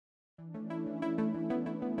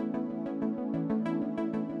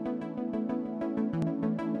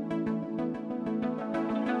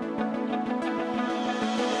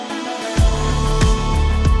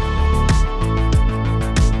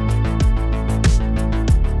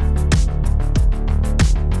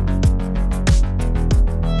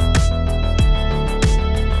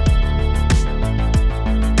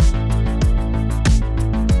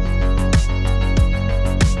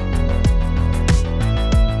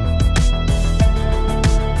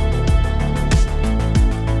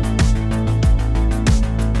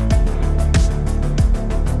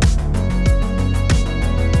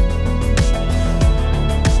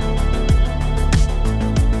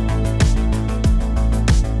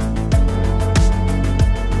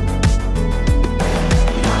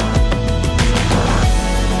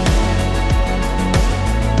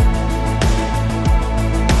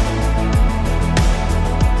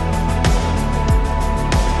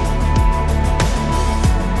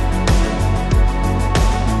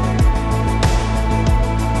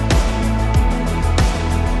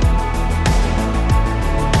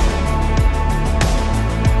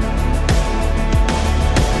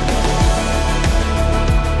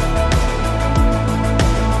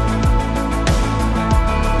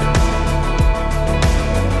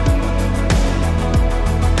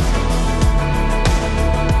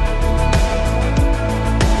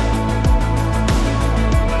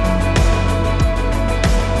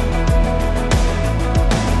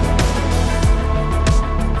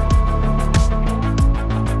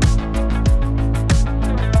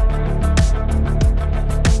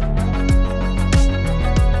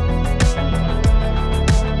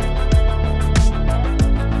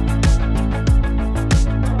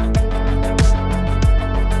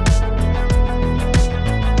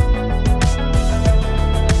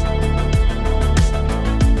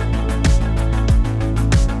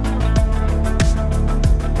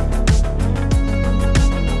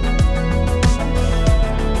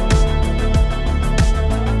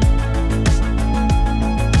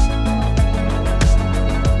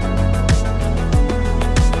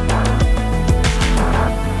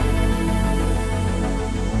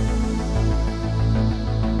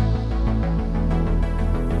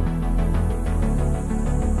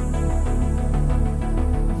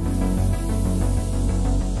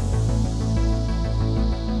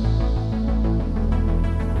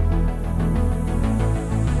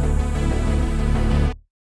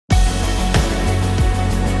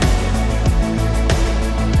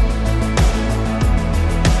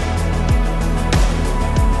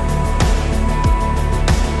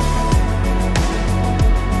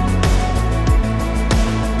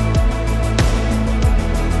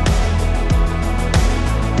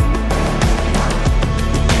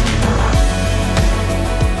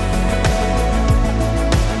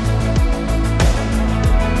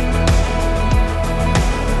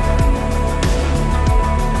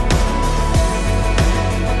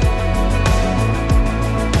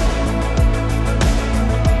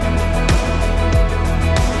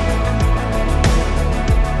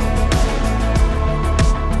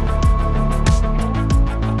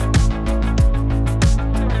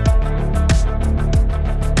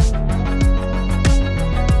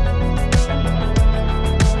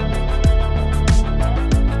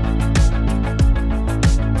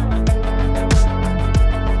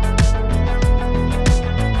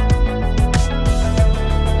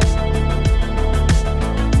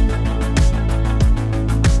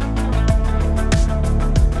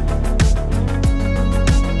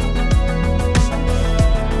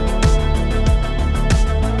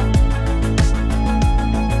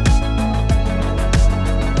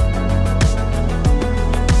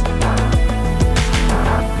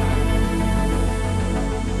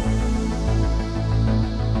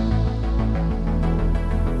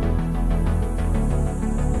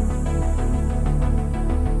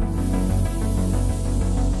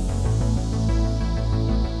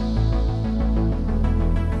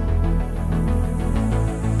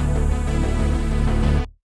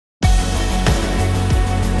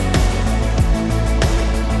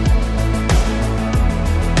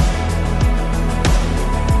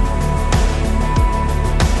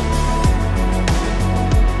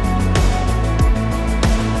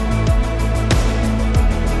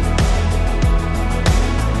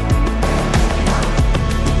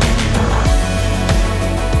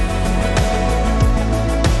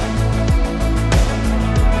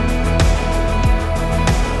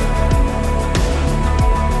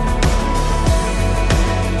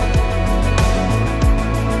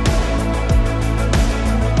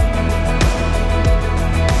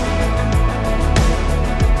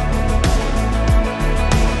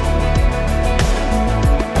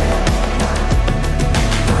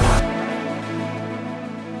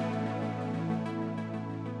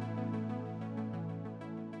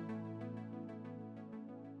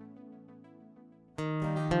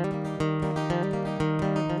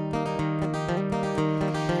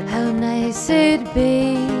nice it'd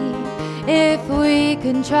be if we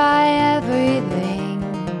could try everything.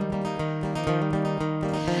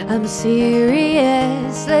 I'm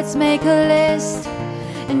serious, let's make a list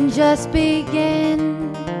and just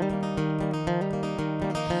begin.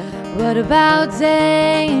 What about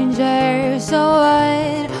danger? So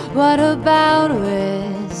what about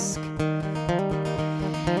risk?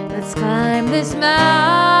 Let's climb this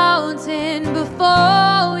mountain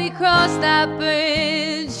before we cross that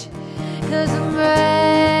bridge. 'Cause I'm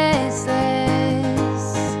restless,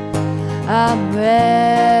 I'm restless,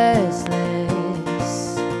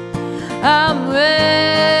 I'm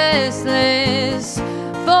restless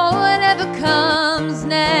for whatever comes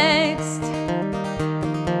next.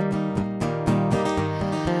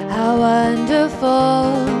 How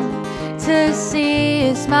wonderful to see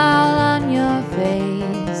a smile on your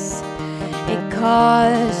face. It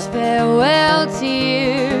caused farewell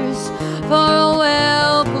tears for a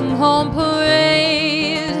welcome home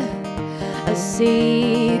parade. A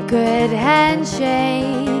secret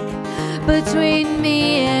handshake between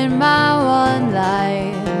me and my one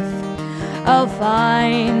life. I'll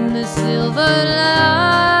find the silver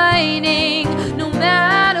lining no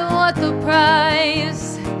matter what the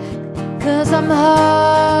price. 'Cause I'm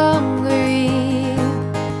hungry,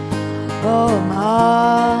 oh I'm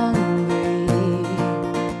hungry,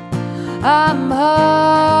 I'm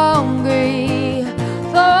hungry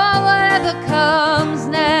for whatever comes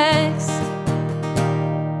next.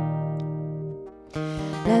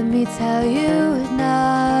 Let me tell you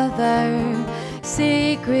another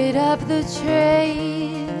secret of the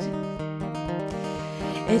trade.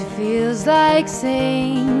 It feels like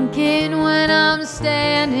sinking when I'm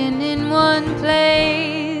standing in one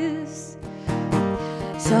place.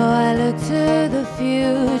 So I look to the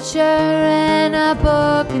future and I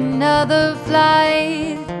book another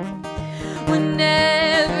flight. When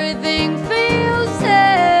everything feels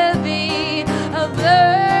heavy, I've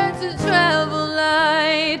learned to travel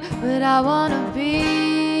light. But I wanna be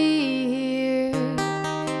here,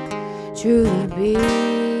 truly be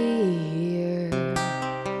here,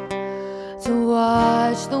 to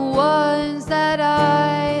watch the ones that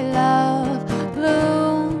I love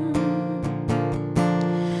bloom.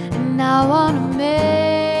 And I wanna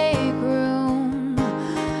make room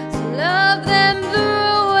to love them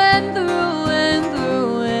through and through and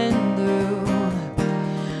through and through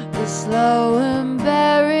the slow and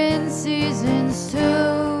barren seasons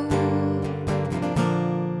too.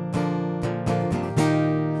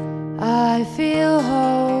 I feel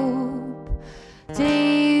hope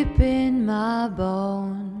deep in my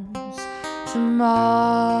bones.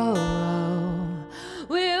 Tomorrow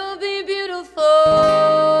will be beautiful.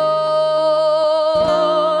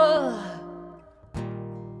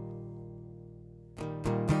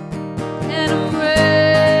 And I'm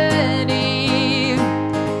ready,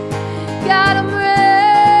 God, I'm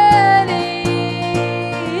ready,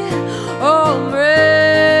 oh I'm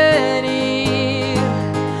ready,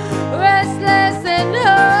 restless and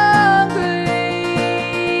hungry.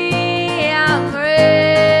 I'm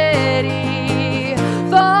ready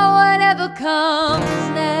for whatever comes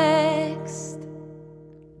next.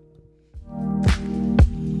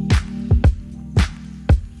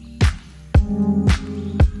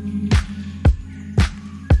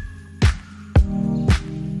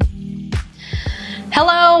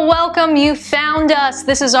 Hello, welcome. You found us.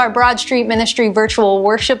 This is our Broad Street Ministry virtual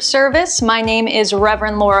worship service. My name is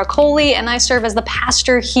Reverend Laura Coley, and I serve as the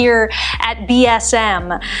pastor here at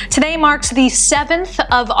BSM. Today marks the 7th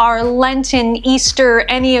of our Lenten Easter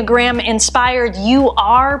Enneagram inspired You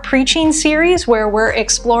Are preaching series, where we're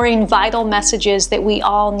exploring vital messages that we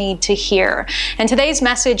all need to hear. And today's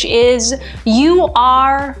message is You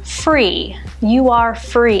Are Free. You are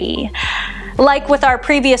free. Like with our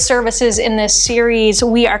previous services in this series,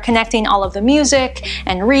 we are connecting all of the music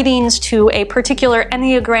and readings to a particular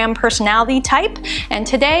Enneagram personality type, and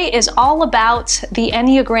today is all about the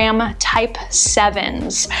Enneagram Type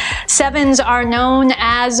 7s. 7s are known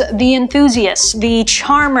as the enthusiasts, the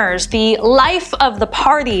charmers, the life of the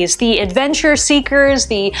parties, the adventure seekers,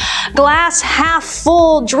 the glass half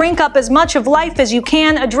full, drink up as much of life as you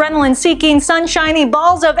can, adrenaline seeking, sunshiny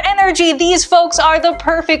balls of energy. These folks are the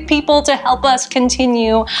perfect people to help us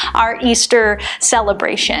continue our Easter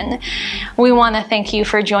celebration. We want to thank you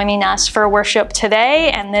for joining us for worship today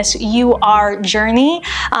and this You Are journey.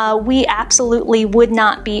 We absolutely would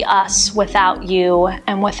not be us without you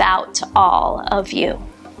and without all of you.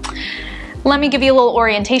 Let me give you a little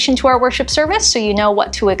orientation to our worship service so you know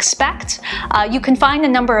what to expect. You can find a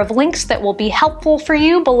number of links that will be helpful for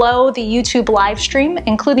you below the YouTube live stream,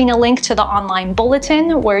 including a link to the online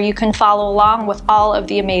bulletin where you can follow along with all of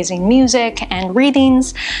the amazing music and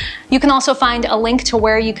readings. You can also find a link to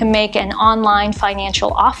where you can make an online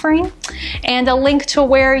financial offering and a link to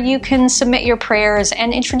where you can submit your prayers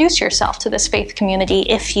and introduce yourself to this faith community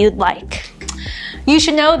if you'd like. You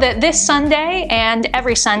should know that this Sunday and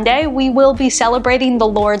every Sunday we will be celebrating the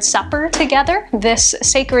Lord's Supper together. This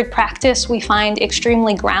sacred practice we find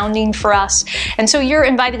extremely grounding for us. And so you're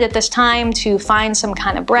invited at this time to find some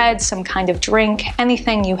kind of bread, some kind of drink,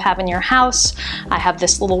 anything you have in your house. I have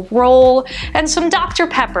this little roll and some Dr.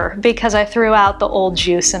 Pepper because I threw out the old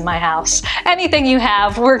juice in my house. Anything you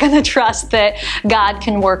have, we're going to trust that God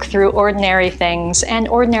can work through ordinary things and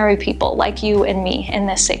ordinary people like you and me in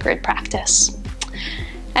this sacred practice.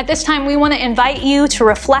 At this time, we want to invite you to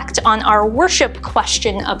reflect on our worship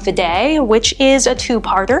question of the day, which is a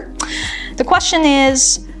two-parter. The question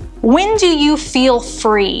is, when do you feel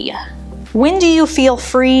free? When do you feel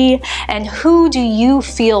free, and who do you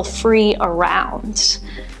feel free around?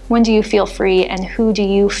 When do you feel free, and who do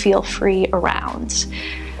you feel free around?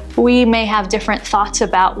 We may have different thoughts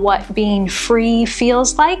about what being free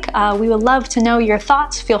feels like. We would love to know your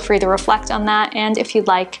thoughts. Feel free to reflect on that, and if you'd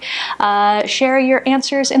like, share your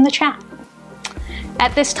answers in the chat.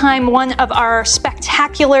 At this time, one of our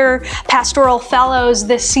spectacular pastoral fellows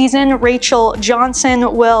this season, Rachel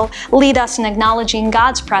Johnson, will lead us in acknowledging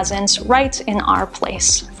God's presence right in our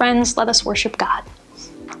place. Friends, let us worship God.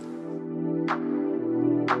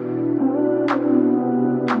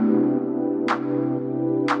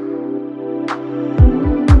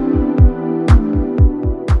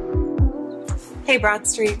 Hey Broad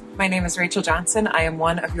Street, my name is Rachel Johnson. I am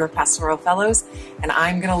one of your pastoral fellows, and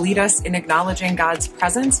I'm going to lead us in acknowledging God's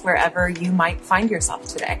presence wherever you might find yourself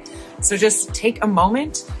today. So just take a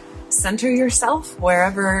moment, center yourself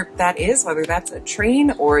wherever that is, whether that's a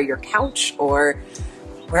train or your couch or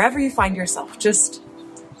wherever you find yourself. Just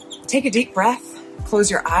take a deep breath,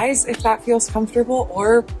 close your eyes if that feels comfortable,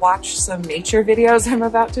 or watch some nature videos I'm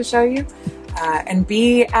about to show you, and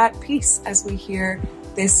be at peace as we hear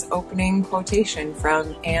this opening quotation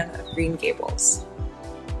from Anne of Green Gables.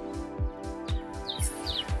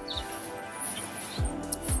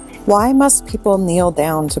 Why must people kneel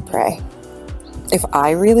down to pray? If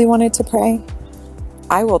I really wanted to pray,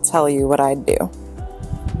 I will tell you what I'd do.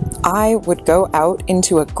 I would go out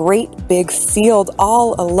into a great big field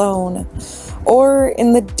all alone, or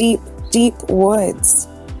in the deep, deep woods,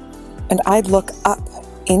 and I'd look up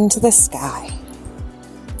into the sky.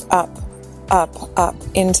 Up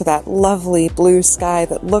into that lovely blue sky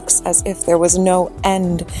that looks as if there was no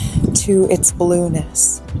end to its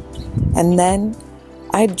blueness. And then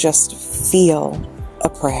I'd just feel a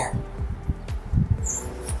prayer.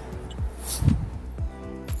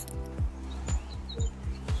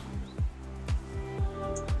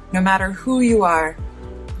 No matter who you are,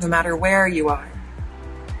 no matter where you are,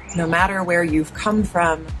 no matter where you've come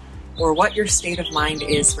from or what your state of mind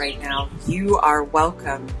is right now, you are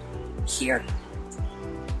welcome here.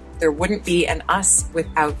 There wouldn't be an us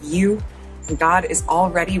without you, and God is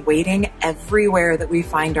already waiting everywhere that we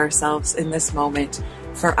find ourselves in this moment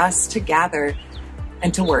for us to gather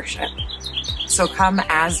and to worship. So come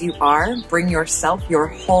as you are, bring yourself, your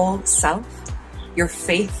whole self, your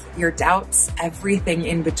faith, your doubts, everything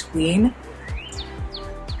in between,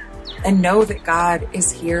 and know that God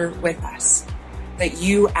is here with us, that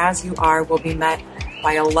you as you are will be met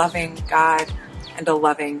by a loving God and a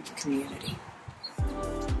loving community.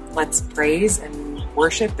 Let's praise and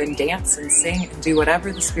worship and dance and sing and do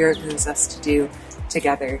whatever the Spirit moves us to do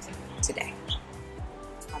together today.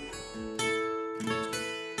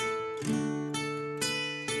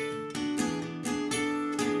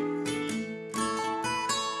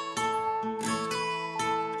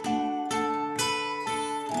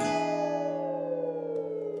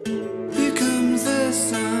 Here comes the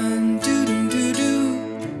sun,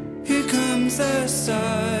 doo-doo-doo-doo. Here comes the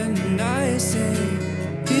sun, and I say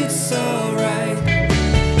it's alright.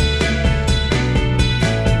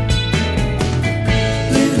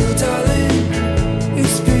 Little darling,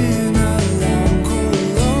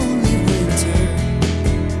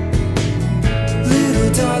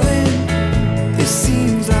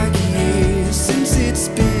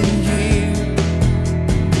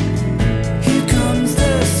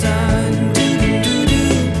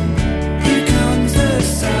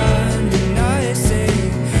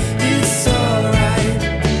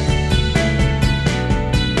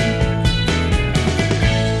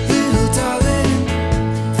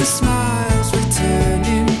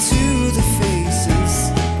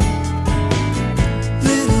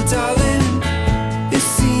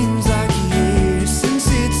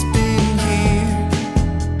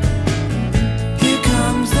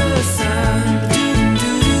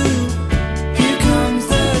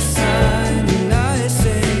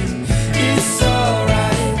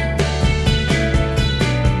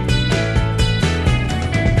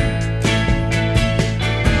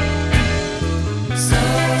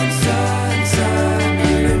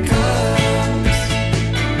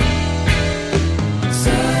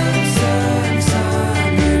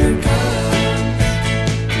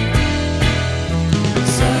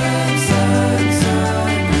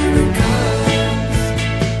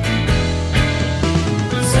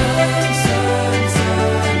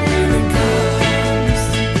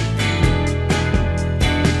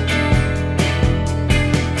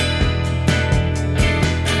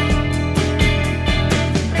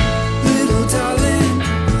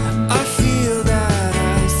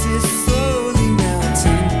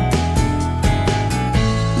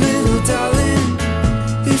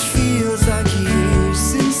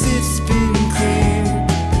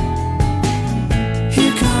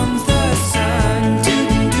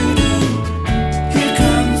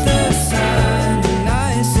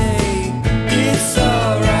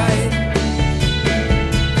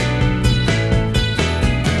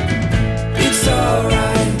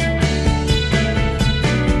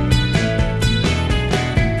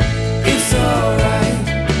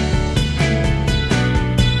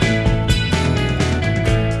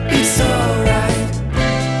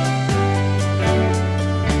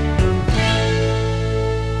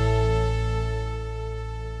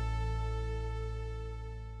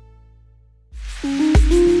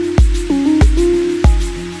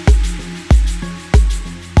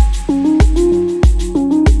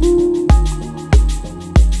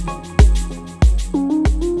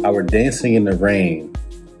 Our dancing in the rain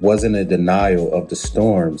wasn't a denial of the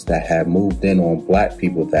storms that had moved in on Black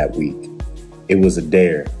people that week. It was a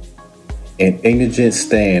dare, an ignorant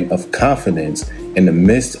stand of confidence in the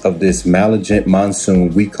midst of this malignant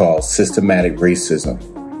monsoon we call systematic racism.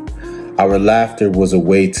 Our laughter was a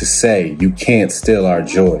way to say, you can't steal our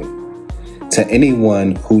joy. To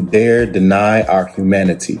anyone who dare deny our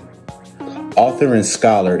humanity. Author and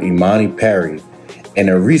scholar Imani Perry, in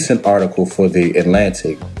a recent article for The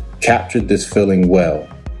Atlantic, captured this feeling well.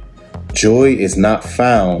 Joy is not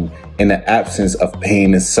found in the absence of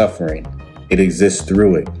pain and suffering. It exists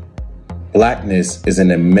through it. Blackness is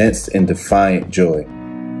an immense and defiant joy.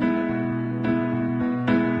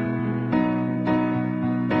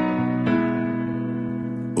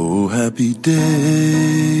 Oh, happy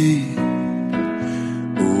day.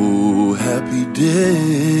 Oh, happy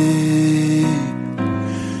day.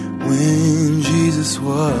 When Jesus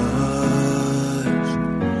washed.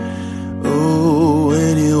 Oh,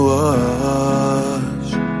 when he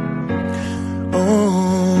washed.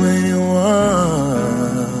 Oh, when he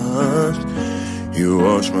washed. You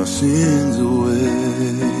washed my sins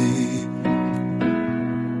away.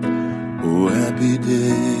 Oh, happy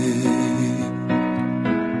day.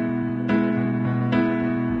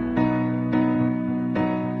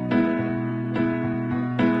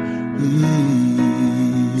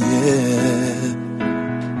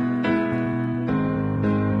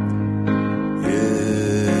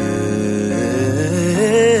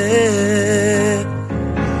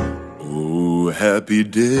 Happy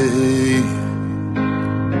day,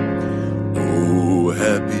 oh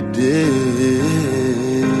happy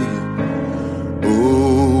day,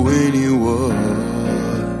 oh when he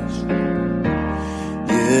washed,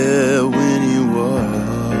 yeah when he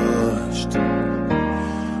washed,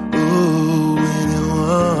 oh when he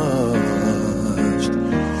washed,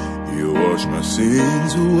 you washed my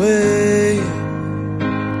sins away,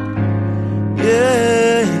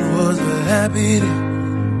 yeah it was a happy day.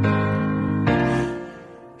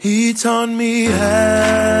 He taught me how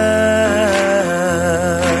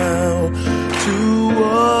to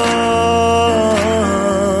walk,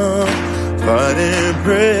 fight and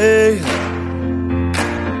pray,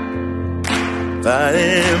 fight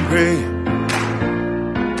and pray,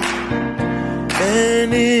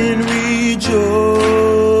 and in rejoicing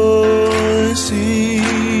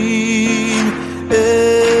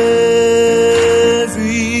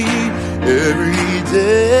every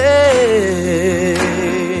day.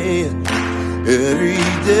 Every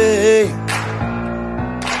day,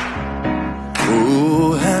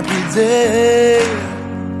 oh happy day,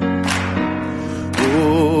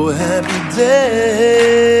 oh happy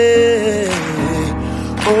day,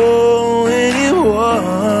 oh when it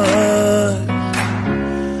was,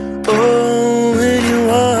 oh when it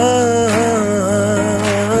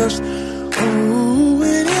was, oh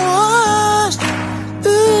when it was,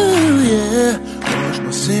 ooh yeah, wash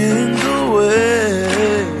my sins away.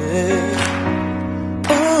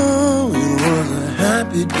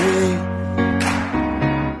 Happy day.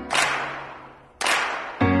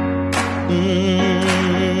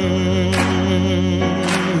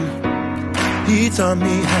 He taught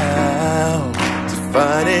me how to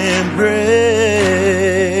fight and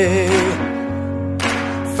pray,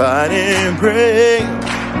 fight and pray,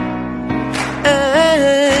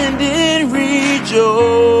 and in rejoicing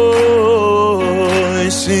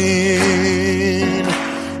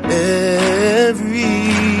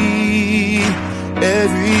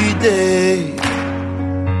every day,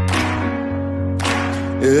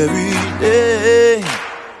 every day.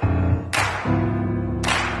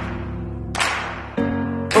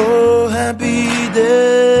 Oh, happy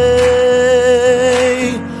day,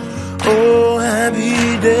 oh,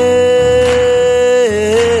 happy day,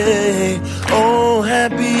 oh,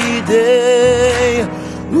 happy day,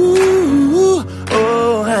 ooh,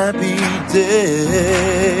 oh, happy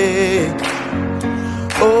day,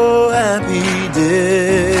 oh, happy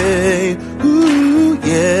day, ooh,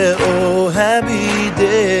 yeah, oh, happy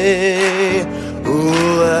day,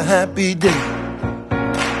 oh, a happy day,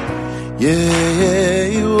 yeah,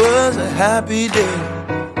 it was a happy day.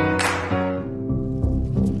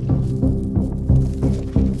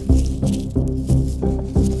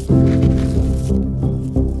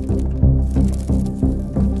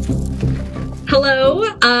 Hello,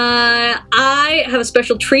 I have a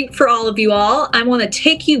special treat for all of you all. I want to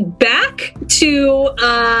take you back to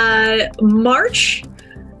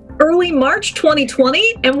early March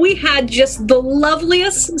 2020, and we had just the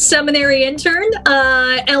loveliest seminary intern,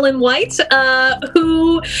 Ellen White,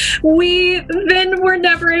 who we then were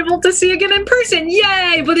never able to see again in person.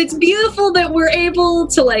 Yay! But it's beautiful that we're able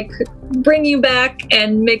to bring you back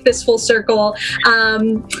and make this full circle.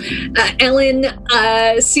 Ellen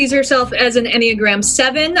sees herself as an Enneagram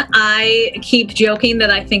 7. I keep joking that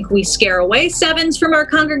I think we scare away 7s from our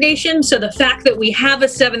congregation. So the fact that we have a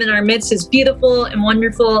 7 in our midst is beautiful and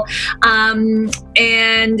wonderful. And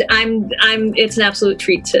it's an absolute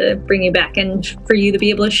treat to bring you back and for you to be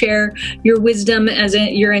able to share your wisdom as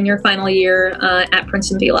you're in your final year at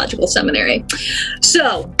Princeton Theological Seminary.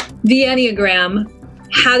 So the Enneagram,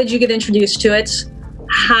 how did you get introduced to it?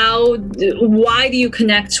 Why do you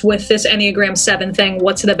connect with this Enneagram 7 thing?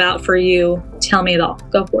 What's it about for you? Tell me it all.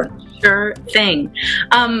 Go for it. Sure thing.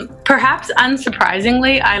 Perhaps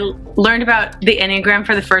unsurprisingly, I learned about the Enneagram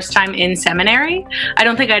for the first time in seminary. I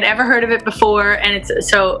don't think I'd ever heard of it before, and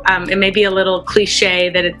it may be a little cliche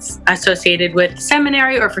that it's associated with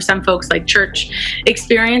seminary or for some folks like church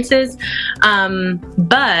experiences.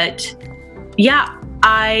 But yeah,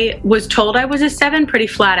 I was told I was a 7 pretty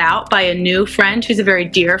flat out by a new friend who's a very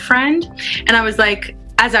dear friend. And I was like,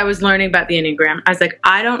 as I was learning about the Enneagram, I was like,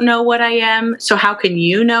 I don't know what I am, so how can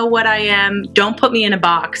you know what I am? Don't put me in a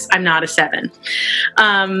box. I'm not a 7.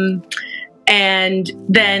 And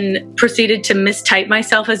then proceeded to mistype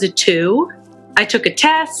myself as a 2. I took a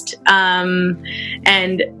test,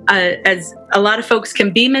 and as a lot of folks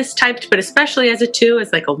can be mistyped, but especially as a 2,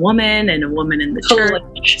 as like a woman and a woman in the church.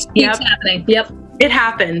 Yep. It's happening. Yep. It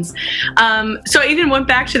happens. So I even went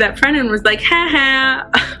back to that friend and was like,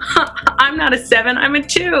 I'm not a 7, I'm a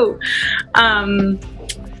 2.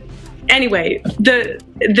 Anyway,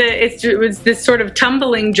 it was this sort of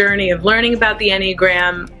tumbling journey of learning about the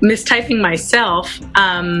Enneagram, mistyping myself,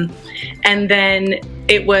 and then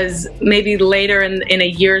it was maybe later in a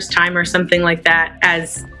year's time or something like that,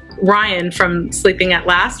 as Ryan from Sleeping at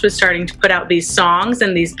Last was starting to put out these songs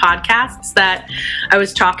and these podcasts that I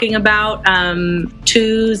was talking about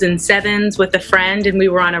 2s and 7s with a friend, and we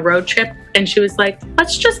were on a road trip, and she was like,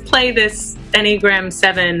 let's just play this Enneagram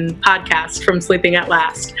 7 podcast from Sleeping at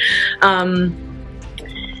Last.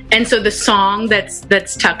 And so the song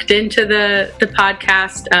that's tucked into the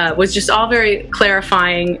podcast was just all very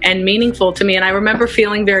clarifying and meaningful to me. And I remember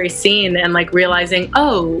feeling very seen and like realizing,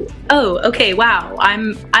 oh, okay, wow,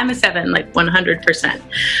 I'm a 7, like 100%.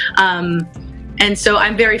 And so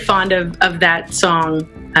I'm very fond of that song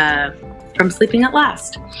from Sleeping at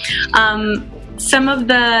Last. Some of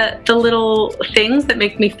the little things that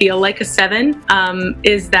make me feel like a 7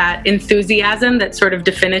 is that enthusiasm, that sort of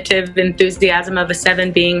definitive enthusiasm of a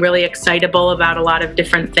 7 being really excitable about a lot of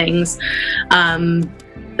different things, a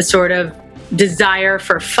sort of desire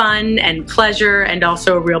for fun and pleasure, and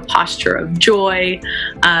also a real posture of joy,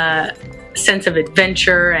 sense of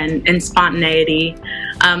adventure and spontaneity.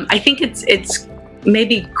 I think it's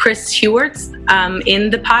maybe Chris Hewart's in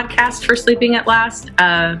the podcast for Sleeping at Last,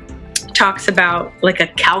 talks about like a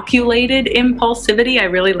calculated impulsivity. I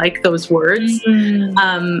really like those words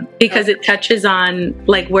because it touches on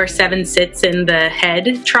like where 7 sits in the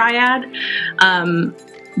head triad.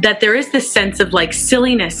 That there is this sense of like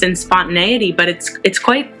silliness and spontaneity, but it's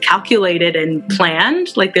quite calculated and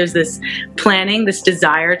planned. Like there's this planning, this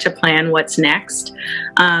desire to plan what's next.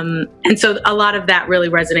 And so a lot of that really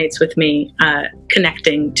resonates with me,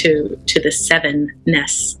 connecting to the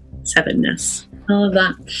sevenness. All of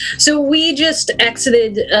that. So we just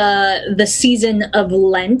exited the season of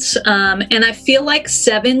Lent, and I feel like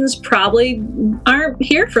 7s probably aren't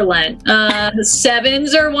here for Lent.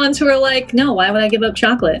 7s are ones who are like, no, why would I give up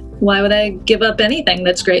chocolate? Why would I give up anything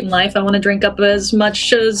that's great in life? I want to drink up as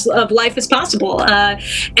much of life as possible.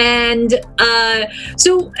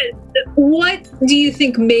 So what do you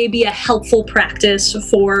think may be a helpful practice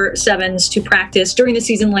for 7s to practice during a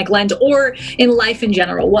season like Lent, or in life in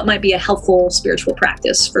general? What might be a helpful spiritual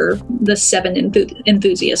practice for the 7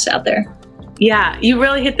 enthusiasts out there? Yeah, you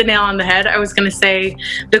really hit the nail on the head. I was going to say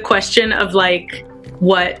the question of like,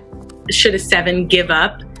 what should a 7 give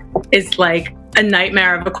up is like a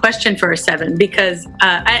nightmare of a question for a 7, because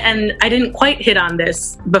I didn't quite hit on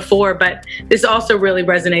this before, but this also really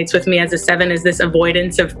resonates with me as a 7, is this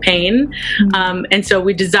avoidance of pain. And so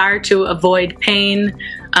we desire to avoid pain.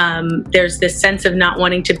 There's this sense of not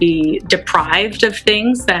wanting to be deprived of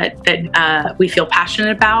things that we feel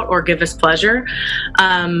passionate about or give us pleasure.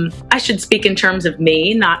 I should speak in terms of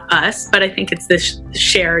me, not us, but I think it's this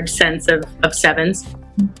shared sense of 7s.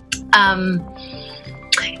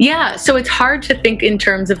 Yeah, so it's hard to think in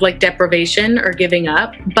terms of like deprivation or giving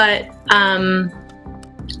up, but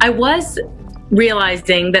I was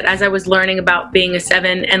realizing that as I was learning about being a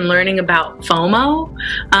 7 and learning about FOMO,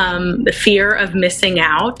 the fear of missing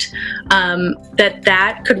out,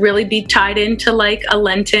 that could really be tied into like a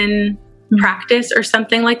Lenten practice or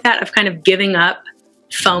something like that, of kind of giving up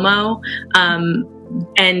FOMO,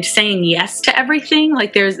 and saying yes to everything.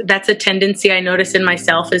 Like that's a tendency I notice in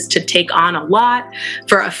myself, is to take on a lot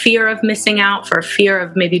for a fear of missing out, for a fear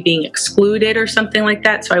of maybe being excluded or something like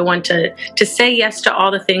that. So I want to say yes to all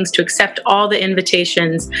the things, to accept all the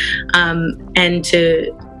invitations, and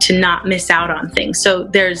to not miss out on things. So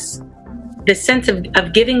there's this sense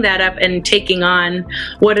of giving that up and taking on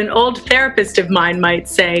what an old therapist of mine might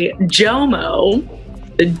say, JOMO,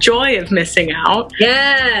 the joy of missing out.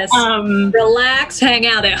 Yes. Relax, hang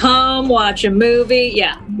out at home, watch a movie.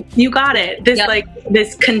 Yeah. You got it.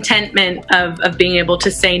 This contentment of being able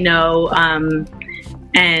to say no,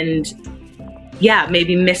 and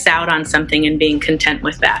maybe miss out on something and being content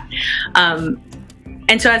with that.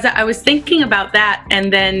 And so as I was thinking about that,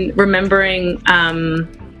 and then remembering,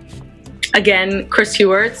 again, Chris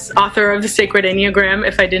Hewart's, author of The Sacred Enneagram,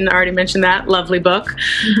 if I didn't already mention that, lovely book,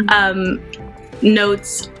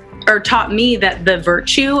 notes or taught me that the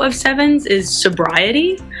virtue of sevens is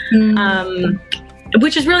sobriety,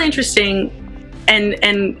 which is really interesting. And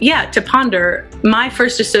to ponder. My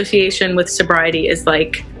first association with sobriety is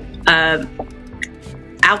like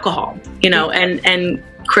alcohol, and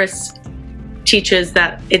Chris teaches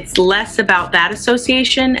that it's less about that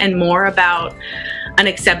association and more about an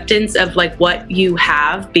acceptance of like what you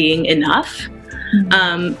have being enough.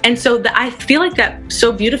 And so I feel like that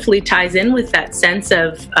so beautifully ties in with that sense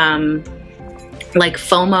of like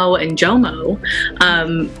FOMO and JOMO.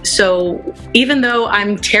 So even though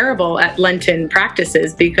I'm terrible at Lenten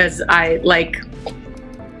practices, because I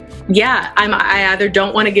either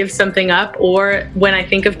don't want to give something up, or when I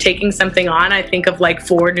think of taking something on, I think of like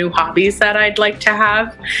 4 new hobbies that I'd like to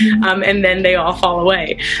have, and then they all fall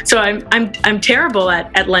away. So I'm terrible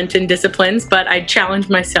at Lenten disciplines, but I challenge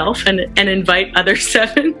myself and invite other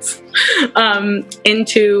sevens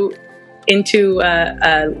into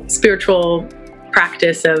a spiritual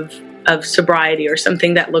practice of sobriety, or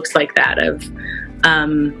something that looks like that, of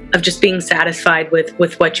just being satisfied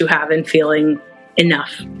with what you have and feeling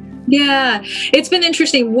enough. Yeah, it's been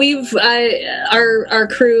interesting. We've our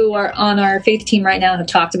crew are on our faith team right now have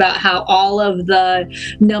talked about how all of the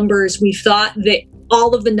numbers, we thought that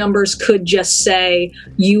all of the numbers could just say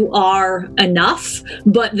you are enough,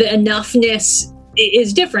 but the enoughness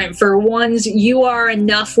is different. For ones, you are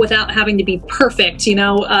enough without having to be perfect.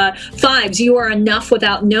 5s, you are enough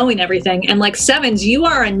without knowing everything. And like 7s, you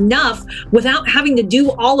are enough without having to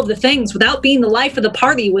do all of the things, without being the life of the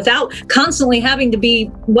party, without constantly having to be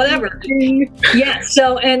whatever. Yeah.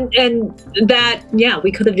 So, and that,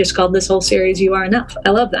 we could have just called this whole series You Are Enough. I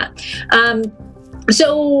love that.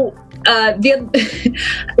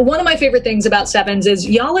 One of my favorite things about 7s is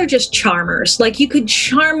y'all are just charmers. Like, you could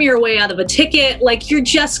charm your way out of a ticket. Like, you're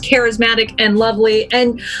just charismatic and lovely.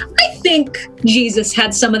 And I think Jesus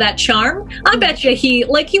had some of that charm. I bet you he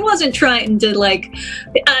wasn't trying to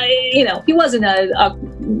he wasn't a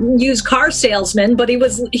used car salesman, but he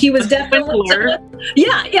was definitely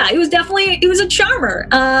he was a charmer.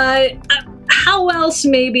 How else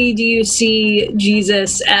maybe do you see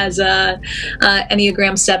Jesus as a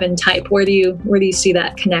Enneagram 7 type? Where do you see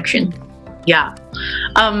that connection? Yeah.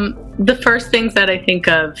 The first things that I think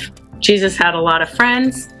of, Jesus had a lot of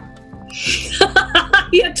friends.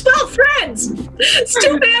 He had 12 friends. It's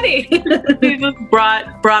too many. Jesus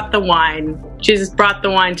brought the wine. Jesus brought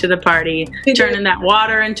the wine to the party, turning that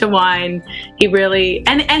water into wine. He really,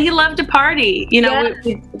 and he loved to party.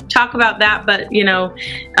 We talk about that, but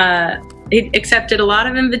he accepted a lot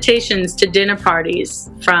of invitations to dinner parties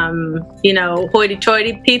from,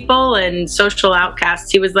 hoity-toity people and social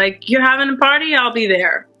outcasts. He was like, "You're having a party? I'll be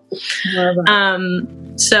there."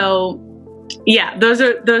 Those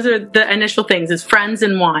are the initial things, is friends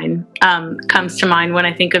and wine comes to mind when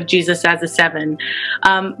I think of Jesus as a 7.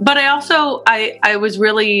 But I was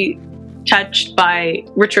really touched by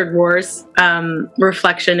Richard Rohr's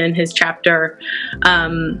reflection in his chapter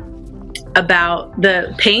about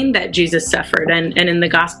the pain that Jesus suffered, and in the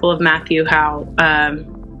Gospel of Matthew, how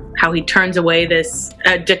he turns away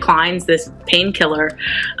declines this painkiller,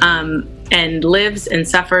 and lives and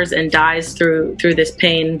suffers and dies through this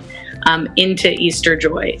pain into Easter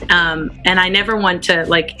joy. And I never want to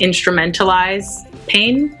instrumentalize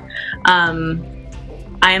pain.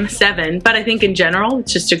 I am 7, but I think in general,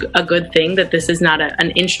 it's just a good thing that this is not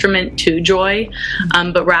an instrument to joy,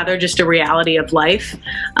 but rather just a reality of life,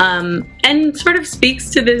 and sort of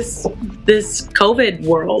speaks to this COVID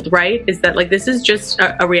world, right? Is that this is just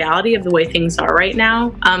a reality of the way things are right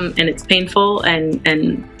now, and it's painful, and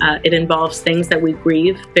it involves things that we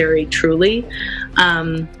grieve very truly,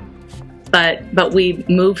 but we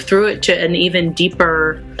move through it to an even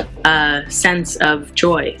deeper sense of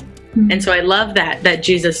joy. And so I love that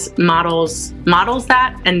Jesus models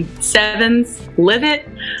that, and sevens live it.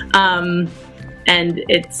 And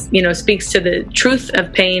it's, speaks to the truth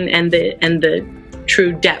of pain and the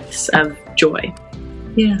true depths of joy.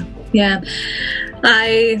 Yeah.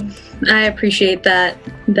 I appreciate that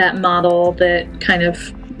model that kind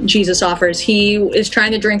of Jesus offers. He is trying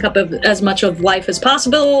to drink up as much of life as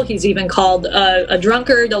possible. He's even called a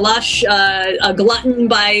drunkard, a lush, a glutton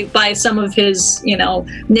by some of his,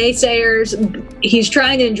 naysayers. He's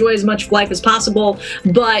trying to enjoy as much life as possible,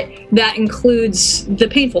 but that includes the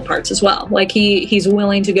painful parts as well. Like he's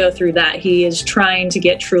willing to go through that. He is trying to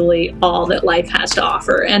get truly all that life has to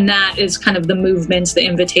offer. And that is kind of the movement, the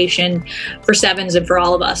invitation for sevens and for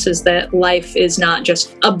all of us, is that life is not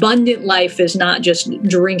just abundant. Life is not just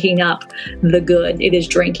drinking up the good. It is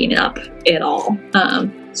drinking up it all.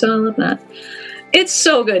 So I love that. It's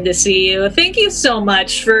so good to see you. Thank you so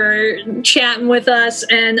much for chatting with us.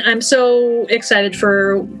 And I'm so excited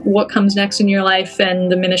for what comes next in your life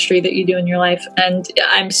and the ministry that you do in your life. And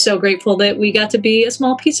I'm so grateful that we got to be a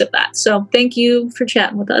small piece of that. So thank you for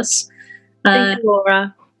chatting with us. Thank you,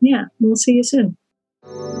 Laura. Yeah, we'll see you soon.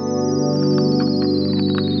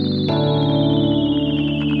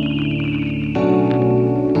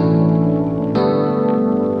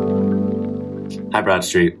 Hi, Broad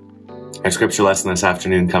Street. Our scripture lesson this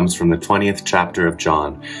afternoon comes from the 20th chapter of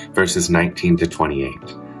John, verses 19 to 28.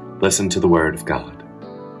 Listen to the word of God.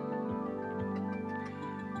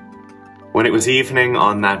 When it was evening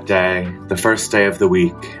on that day, the first day of the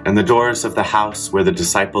week, and the doors of the house where the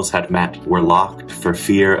disciples had met were locked for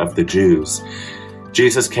fear of the Jews,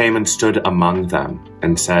 Jesus came and stood among them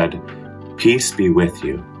and said, "Peace be with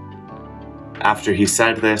you." After he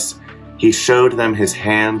said this, he showed them his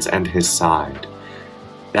hands and his side.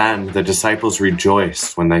 Then the disciples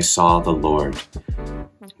rejoiced when they saw the Lord.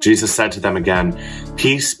 Jesus said to them again,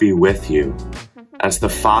 "Peace be with you. As the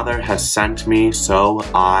Father has sent me, so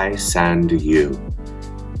I send you."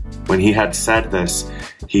 When he had said this,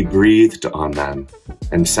 he breathed on them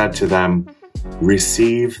and said to them,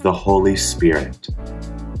 "Receive the Holy Spirit.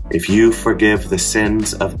 If you forgive the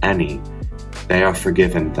sins of any, they are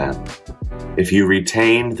forgiven them. If you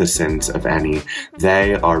retain the sins of any,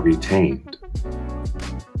 they are retained."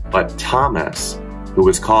 But Thomas, who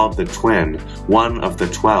was called the twin, one of the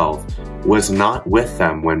 12, was not with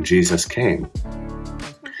them when Jesus came.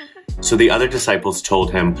 So the other disciples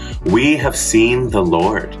told him, "We have seen the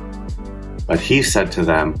Lord." But he said to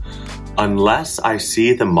them, "Unless I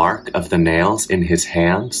see the mark of the nails in his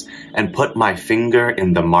hands, and put my finger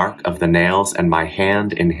in the mark of the nails and my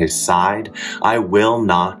hand in his side, I will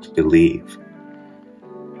not believe."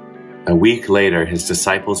 A week later, his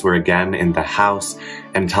disciples were again in the house,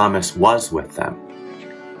 and Thomas was with them.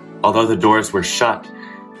 Although the doors were shut,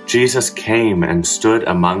 Jesus came and stood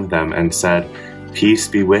among them and said, "Peace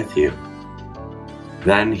be with you."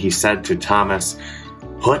 Then he said to Thomas,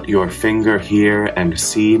 "Put your finger here and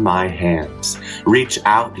see my hands. Reach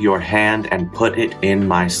out your hand and put it in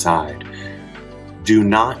my side. Do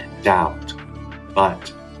not doubt,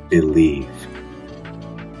 but believe."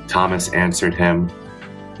 Thomas answered him,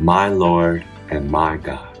 "My Lord and my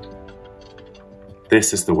God."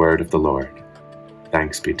 This is the word of the Lord.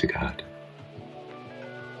 Thanks be to God.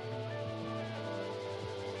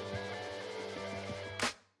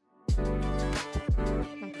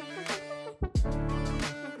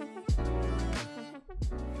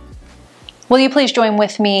 Will you please join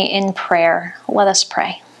with me in prayer? Let us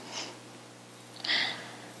pray.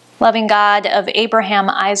 Loving God of Abraham,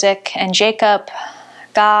 Isaac, and Jacob,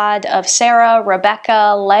 God of Sarah,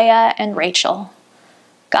 Rebecca, Leah, and Rachel,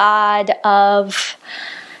 God of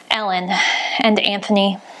Ellen and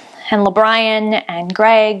Anthony, and LeBrian and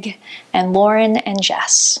Greg and Lauren and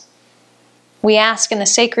Jess. We ask in the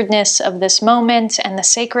sacredness of this moment and the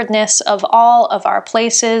sacredness of all of our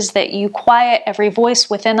places that you quiet every voice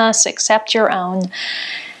within us except your own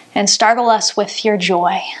and startle us with your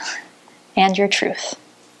joy and your truth.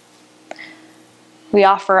 We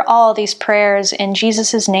offer all these prayers in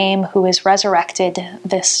Jesus' name, who is resurrected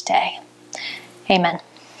this day. Amen.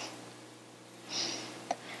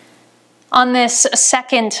 On this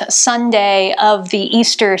second Sunday of the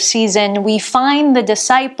Easter season, we find the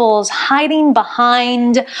disciples hiding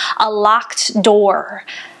behind a locked door,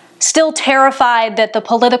 still terrified that the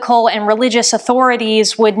political and religious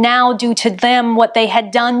authorities would now do to them what they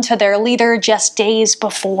had done to their leader just days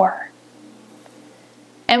before.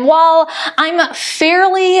 And while I'm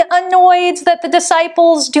fairly annoyed that the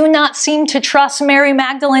disciples do not seem to trust Mary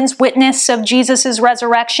Magdalene's witness of Jesus'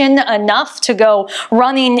 resurrection enough to go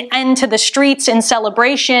running into the streets in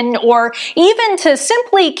celebration, or even to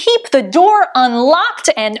simply keep the door unlocked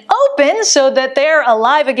and open so that their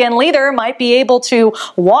alive again leader might be able to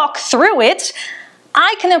walk through it,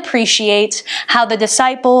 I can appreciate how the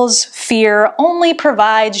disciples' fear only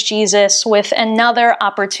provides Jesus with another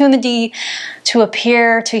opportunity to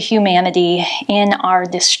appear to humanity in our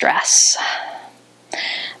distress.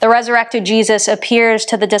 The resurrected Jesus appears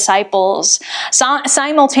to the disciples,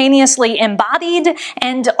 simultaneously embodied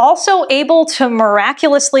and also able to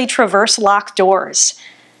miraculously traverse locked doors.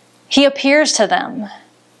 He appears to them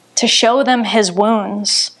to show them his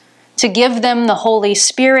wounds, to give them the Holy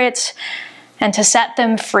Spirit, and to set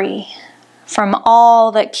them free from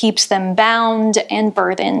all that keeps them bound and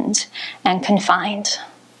burdened and confined.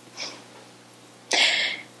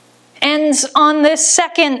 And on this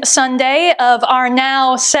second Sunday of our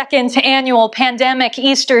now second annual pandemic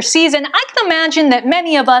Easter season, I can imagine that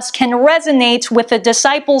many of us can resonate with the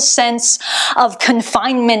disciples' sense of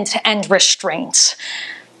confinement and restraint.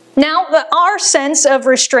 Now, our sense of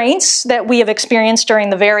restraints that we have experienced during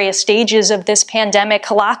the various stages of this pandemic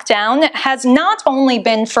lockdown has not only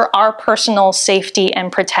been for our personal safety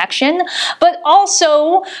and protection, but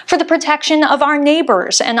also for the protection of our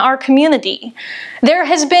neighbors and our community. There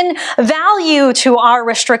has been value to our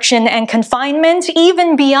restriction and confinement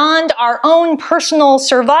even beyond our own personal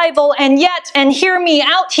survival, and yet, and hear me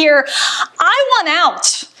out here, I want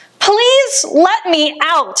out. Please let me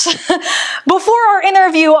out. Before our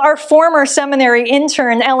interview, our former seminary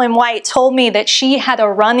intern, Ellen White, told me that she had a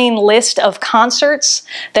running list of concerts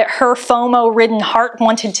that her FOMO-ridden heart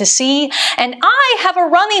wanted to see, and I have a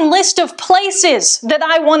running list of places that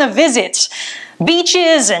I want to visit.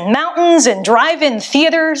 Beaches and mountains and drive-in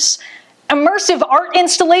theaters, immersive art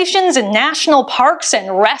installations in national parks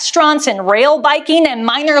and restaurants and rail biking and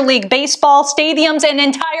minor league baseball stadiums and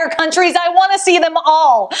entire countries. I want to see them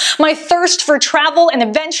all. My thirst for travel and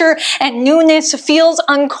adventure and newness feels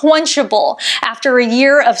unquenchable after a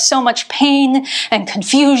year of so much pain and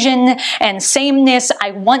confusion and sameness.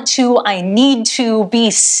 I need to be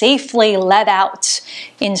safely let out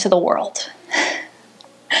into the world.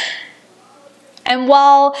 And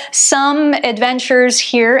while some adventures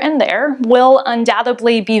here and there will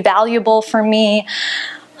undoubtedly be valuable for me,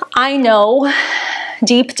 I know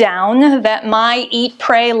deep down that my eat,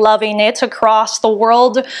 pray, loving it across the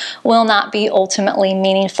world will not be ultimately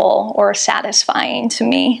meaningful or satisfying to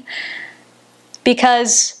me.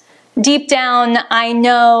 Because deep down, I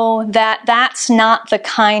know that that's not the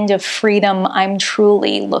kind of freedom I'm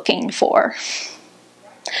truly looking for.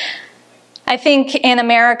 I think in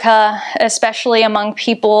America, especially among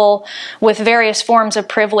people with various forms of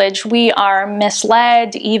privilege, we are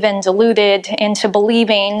misled, even deluded into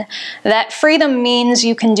believing that freedom means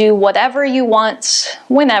you can do whatever you want,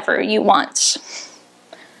 whenever you want.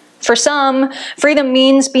 For some, freedom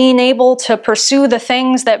means being able to pursue the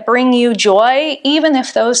things that bring you joy, even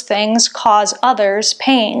if those things cause others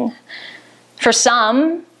pain. For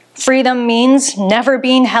some, freedom means never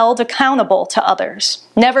being held accountable to others,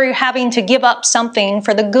 never having to give up something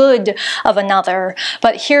for the good of another.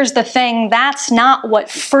 But here's the thing, that's not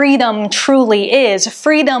what freedom truly is.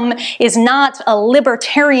 Freedom is not a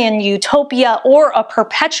libertarian utopia or a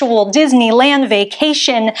perpetual Disneyland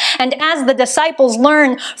vacation. And as the disciples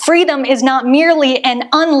learn, freedom is not merely an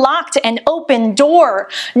unlocked and open door.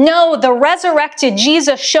 No, the resurrected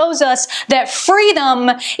Jesus shows us that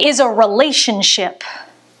freedom is a relationship.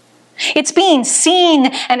 It's being seen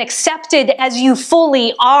and accepted as you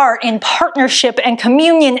fully are in partnership and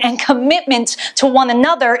communion and commitment to one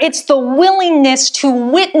another. It's the willingness to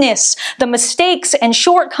witness the mistakes and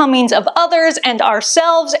shortcomings of others and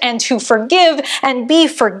ourselves and to forgive and be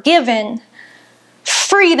forgiven.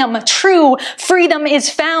 Freedom, true freedom, is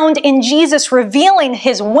found in Jesus revealing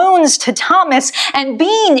his wounds to Thomas and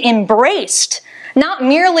being embraced. Not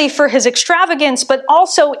merely for his extravagance, but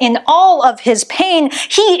also in all of his pain.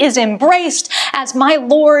 He is embraced as my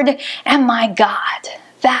Lord and my God.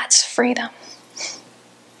 That's freedom.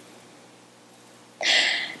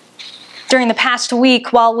 During the past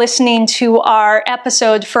week, while listening to our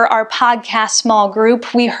episode for our podcast small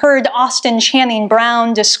group, we heard Austin Channing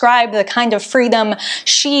Brown describe the kind of freedom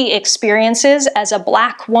she experiences as a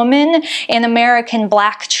Black woman in American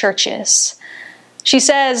Black churches. She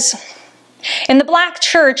says, in the Black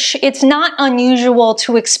church, it's not unusual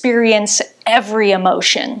to experience every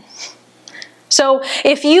emotion. So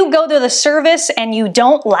if you go to the service and you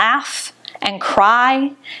don't laugh and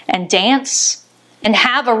cry and dance, and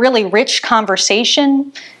have a really rich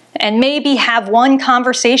conversation, and maybe have one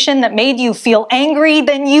conversation that made you feel angry,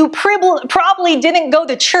 then you probably didn't go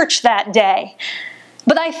to church that day.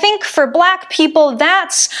 But I think for Black people,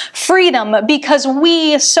 that's freedom, because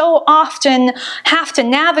we so often have to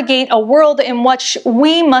navigate a world in which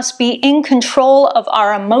we must be in control of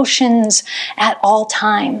our emotions at all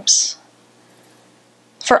times.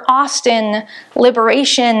 For Austin,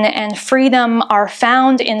 liberation and freedom are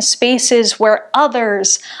found in spaces where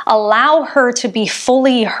others allow her to be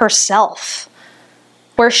fully herself,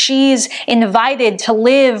 where she's invited to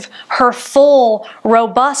live her full,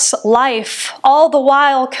 robust life, all the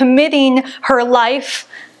while committing her life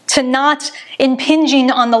to not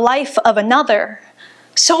impinging on the life of another.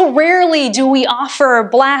 So rarely do we offer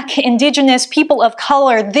Black, Indigenous, people of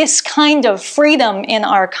color this kind of freedom in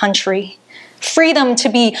our country. Freedom to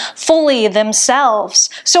be fully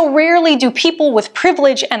themselves. So rarely do people with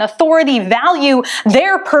privilege and authority value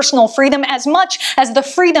their personal freedom as much as the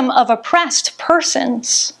freedom of oppressed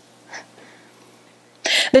persons.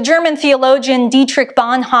 The German theologian Dietrich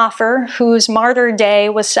Bonhoeffer, whose martyr day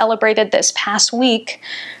was celebrated this past week,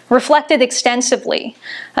 reflected extensively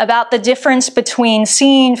about the difference between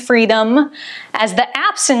seeing freedom as the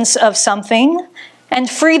absence of something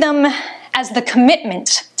and freedom as the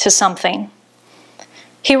commitment to something.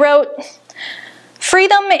 He wrote,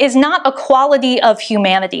 "Freedom is not a quality of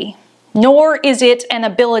humanity, nor is it an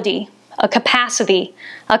ability, a capacity,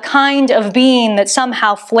 a kind of being that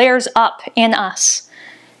somehow flares up in us.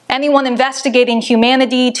 Anyone investigating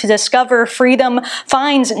humanity to discover freedom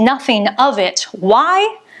finds nothing of it.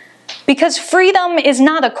 Why? Because freedom is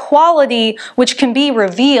not a quality which can be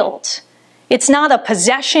revealed. It's not a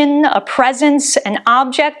possession, a presence, an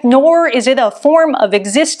object, nor is it a form of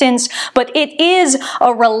existence, but it is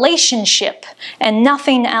a relationship and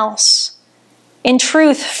nothing else. In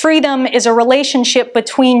truth, freedom is a relationship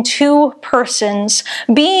between two persons.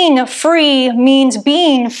 Being free means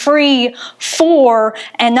being free for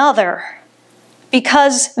another,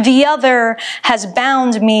 because the other has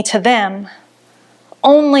bound me to them.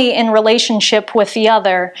 Only in relationship with the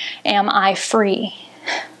other am I free."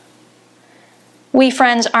 We,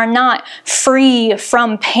 friends, are not free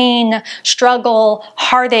from pain, struggle,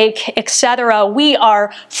 heartache, etc. We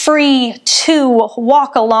are free to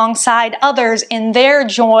walk alongside others in their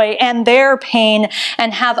joy and their pain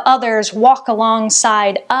and have others walk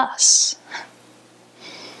alongside us.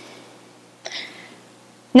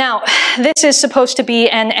 Now, this is supposed to be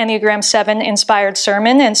an Enneagram 7 inspired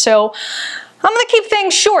sermon, and so I'm going to keep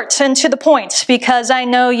things short and to the point, because I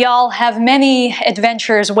know y'all have many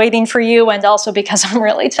adventures waiting for you, and also because I'm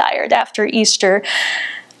really tired after Easter.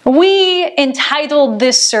 We entitled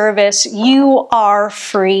this service, "You Are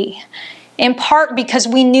Free," in part because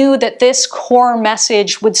we knew that this core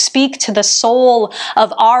message would speak to the soul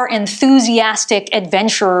of our enthusiastic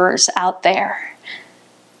adventurers out there.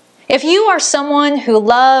 If you are someone who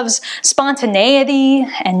loves spontaneity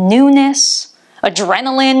and newness,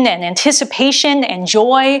 adrenaline and anticipation and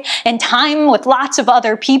joy and time with lots of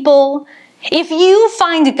other people, if you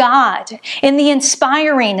find God in the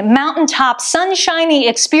inspiring, mountaintop, sunshiny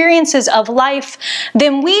experiences of life,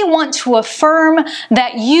 then we want to affirm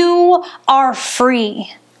that you are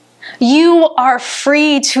free. You are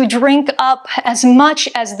free to drink up as much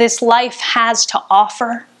as this life has to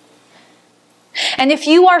offer. And if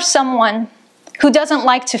you are someone who doesn't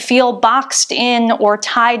like to feel boxed in or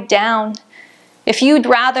tied down, if you'd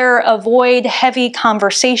rather avoid heavy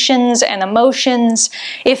conversations and emotions,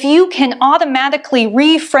 if you can automatically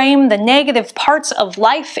reframe the negative parts of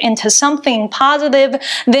life into something positive,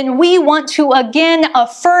 then we want to again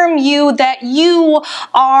affirm you that you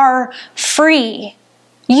are free.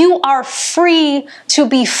 You are free to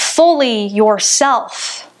be fully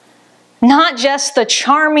yourself. Not just the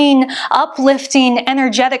charming, uplifting,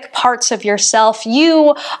 energetic parts of yourself.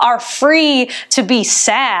 You are free to be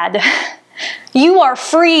sad. You are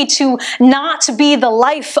free to not be the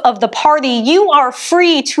life of the party. You are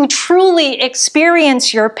free to truly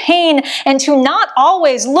experience your pain and to not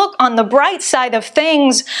always look on the bright side of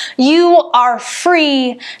things. You are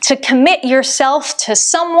free to commit yourself to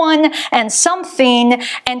someone and something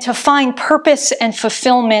and to find purpose and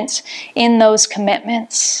fulfillment in those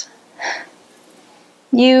commitments.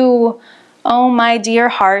 You, oh my dear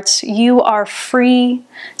hearts, you are free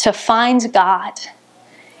to find God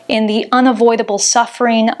in the unavoidable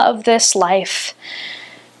suffering of this life,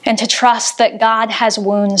 and to trust that God has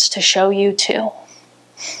wounds to show you too.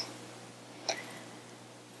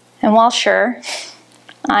 And while sure,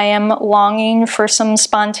 I am longing for some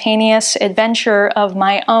spontaneous adventure of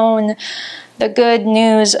my own, The good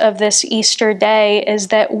news of this Easter day is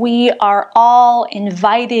that we are all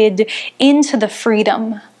invited into the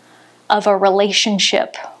freedom of a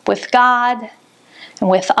relationship with God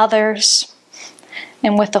and with others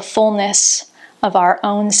and with the fullness of our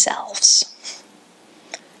own selves.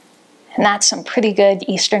 And that's some pretty good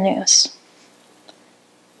Easter news.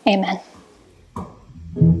 Amen.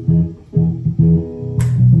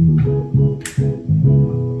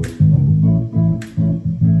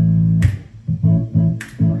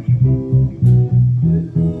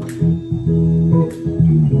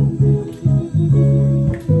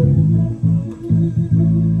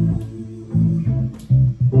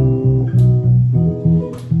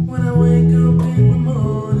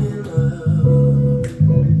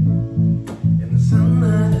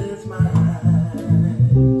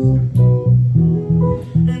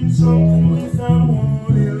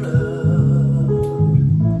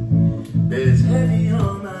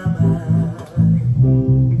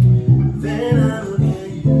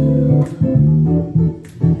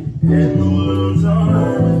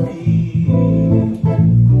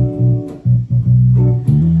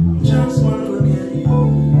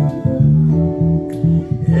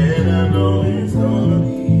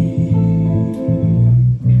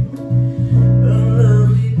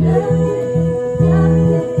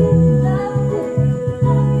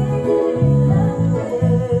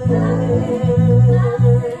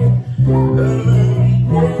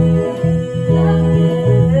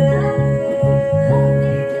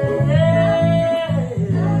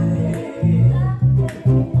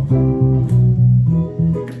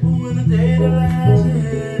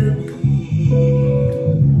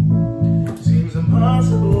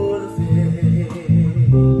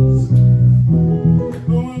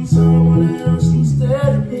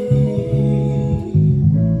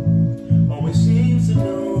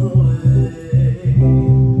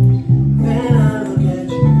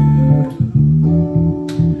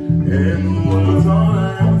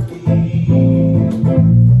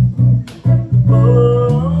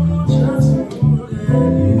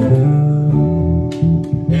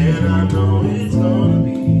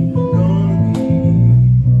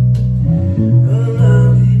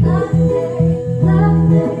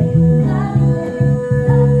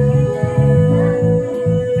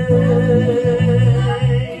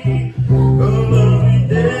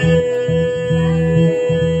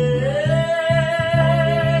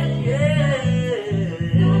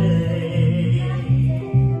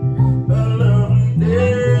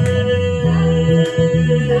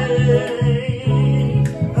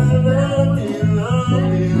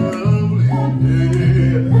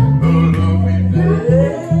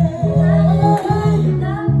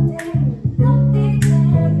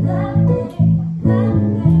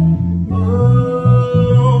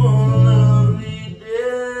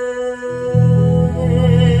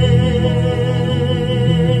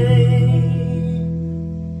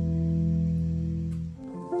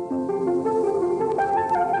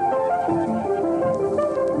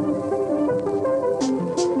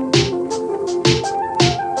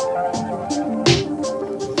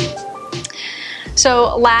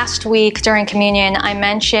 So last week during communion, I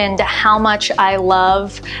mentioned how much I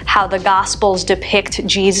love how the Gospels depict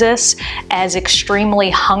Jesus as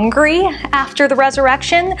extremely hungry after the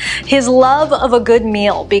resurrection. His love of a good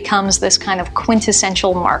meal becomes this kind of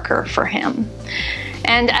quintessential marker for him.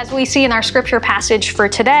 And as we see in our scripture passage for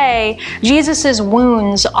today, Jesus'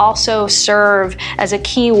 wounds also serve as a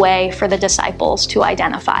key way for the disciples to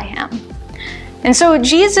identify him. And so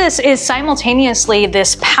Jesus is simultaneously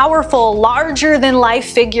this powerful, larger-than-life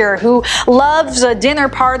figure who loves a dinner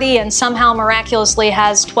party and somehow miraculously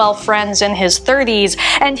has 12 friends in his 30s.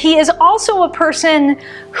 And he is also a person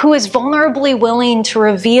who is vulnerably willing to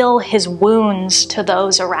reveal his wounds to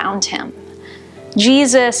those around him.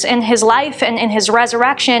 Jesus, in his life and in his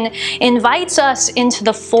resurrection, invites us into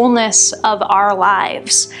the fullness of our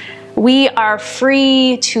lives. We are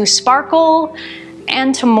free to sparkle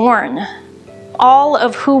and to mourn. All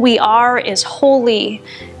of who we are is holy,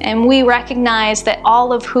 and we recognize that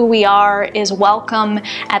all of who we are is welcome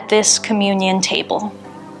at this communion table.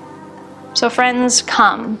 So friends,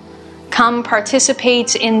 come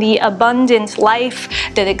participate in the abundant life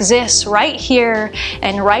that exists right here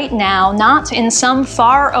and right now, not in some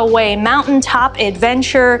far away mountaintop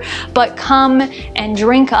adventure, but come and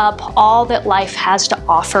drink up all that life has to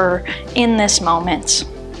offer in this moment.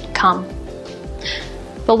 Come.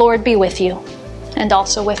 The Lord be with you. And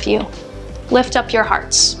also with you. Lift up your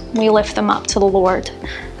hearts. We lift them up to the Lord.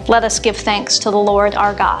 Let us give thanks to the Lord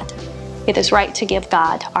our God. It is right to give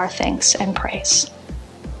God our thanks and praise.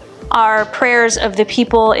 Our prayers of the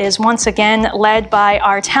people is once again led by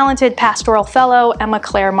our talented pastoral fellow, Emma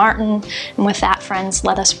Claire Martin. And with that, friends,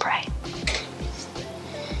 let us pray.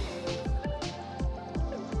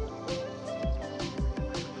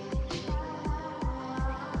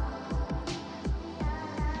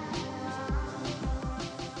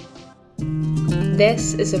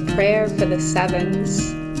 This is a prayer for the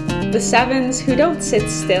sevens. The sevens who don't sit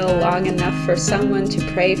still long enough for someone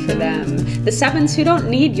to pray for them. The sevens who don't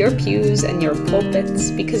need your pews and your pulpits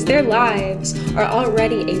because their lives are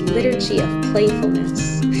already a liturgy of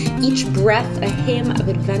playfulness. Each breath a hymn of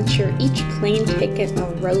adventure, each plane ticket a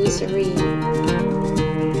rosary.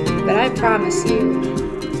 But I promise you,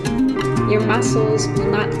 your muscles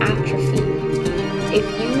will not atrophy if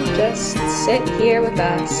you just sit here with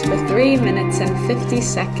us for 3 minutes and 50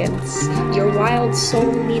 seconds. Your wild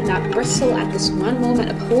soul need not bristle at this one moment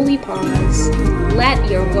of holy pause. Let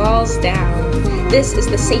your walls down. This is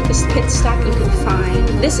the safest pit stop you can find.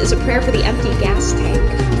 This is a prayer for the empty gas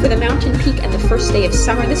tank, for the mountain peak and the first day of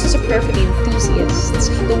summer. This is a prayer for the enthusiasts,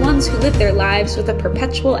 the ones who live their lives with a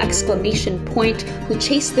perpetual exclamation point, who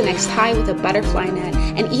chase the next high with a butterfly net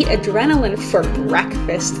and eat adrenaline for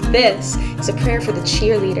breakfast. This is a prayer for the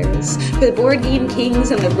cheerleaders, for the board game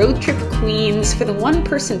kings and the road trip queens, for the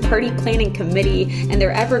one-person party planning committee and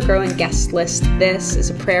their ever-growing guest list. This is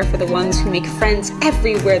a prayer for the ones who make friends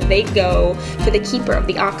everywhere they go, for the keeper of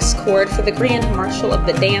the ox cord, for the grand marshal of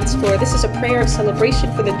the dance floor. This is a prayer of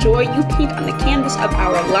celebration for the joy you paint on the canvas of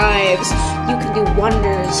our lives. You can do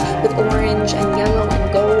wonders with orange and yellow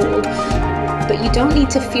and gold, but you don't need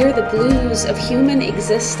to fear the blues of human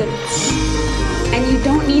existence. And you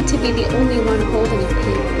don't need to be the only one holding a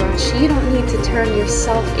paintbrush. You don't need to turn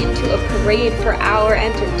yourself into a parade for our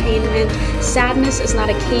entertainment. Sadness is not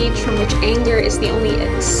a cage from which anger is the only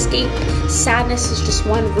escape. Sadness is just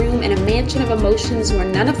one room in a mansion of emotions where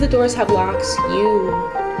none of the doors have locks. You,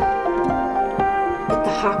 with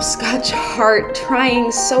the hopscotch heart,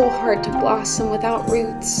 trying so hard to blossom without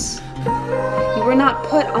roots. You were not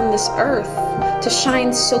put on this earth to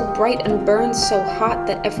shine so bright and burn so hot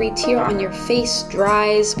that every tear on your face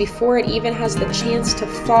dries before it even has the chance to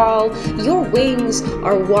fall. Your wings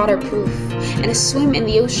are waterproof, and a swim in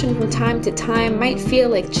the ocean from time to time might feel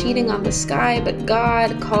like cheating on the sky, but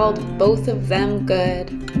God called both of them good.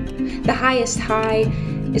 The highest high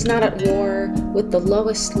is not at war with the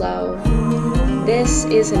lowest low. This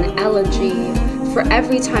is an elegy for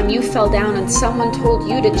every time you fell down and someone told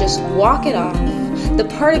you to just walk it off. The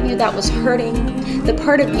part of you that was hurting, the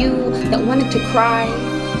part of you that wanted to cry,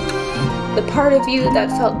 the part of you that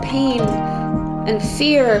felt pain and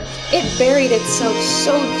fear, it buried itself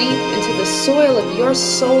so deep into the soil of your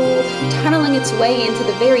soul, tunneling its way into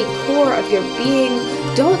the very core of your being.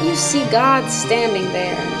 Don't you see God standing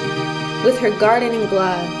there with her gardening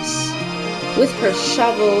gloves, with her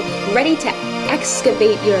shovel, ready to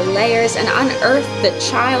excavate your layers and unearth the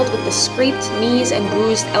child with the scraped knees and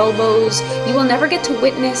bruised elbows? You will never get to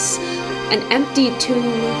witness an empty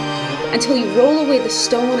tomb until you roll away the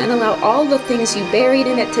stone and allow all the things you buried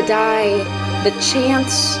in it to die the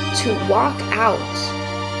chance to walk out.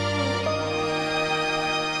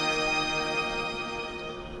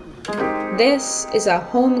 This is a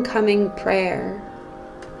homecoming prayer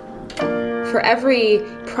for every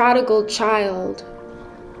prodigal child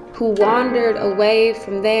who wandered away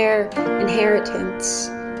from their inheritance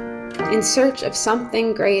in search of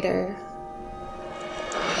something greater.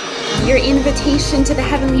 Your invitation to the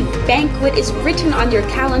heavenly banquet is written on your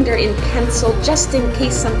calendar in pencil just in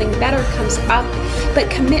case something better comes up.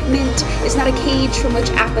 But commitment is not a cage from which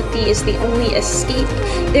apathy is the only escape.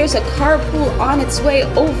 There's a carpool on its way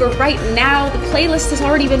over right now. The playlist has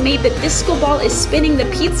already been made. The disco ball is spinning. The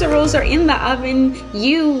pizza rolls are in the oven.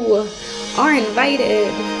 You are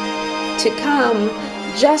invited to come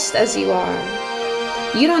just as you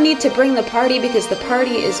are. You don't need to bring the party because the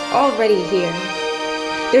party is already here.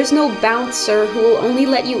 There's no bouncer who will only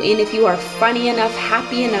let you in if you are funny enough,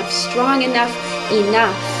 happy enough, strong enough.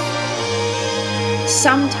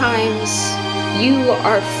 Sometimes you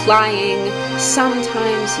are flying,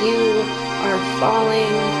 sometimes you are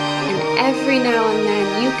falling, and every now and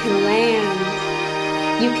then you can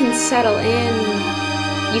land. You can settle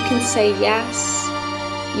in. You can say yes.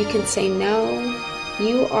 You can say no.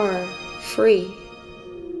 You are free.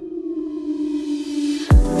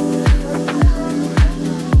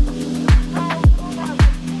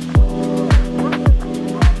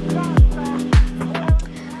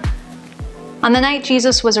 On the night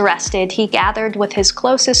Jesus was arrested, he gathered with his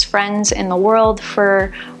closest friends in the world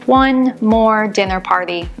for one more dinner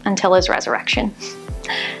party until his resurrection.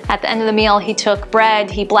 At the end of the meal, he took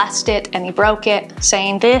bread, he blessed it, and he broke it,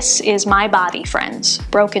 saying, "This is my body, friends,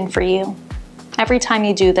 broken for you. Every time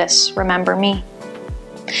you do this, remember me."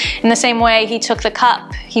 In the same way, he took the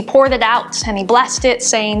cup, he poured it out, and he blessed it,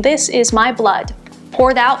 saying, "This is my blood,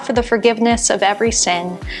 poured out for the forgiveness of every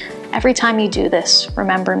sin. Every time you do this,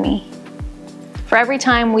 remember me." For every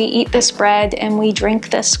time we eat this bread and we drink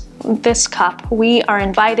this cup, we are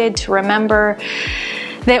invited to remember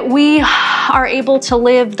that we are able to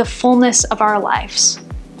live the fullness of our lives,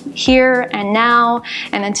 here and now,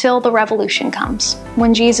 and until the revolution comes,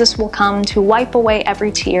 when Jesus will come to wipe away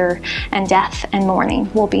every tear, and death and mourning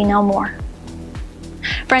will be no more.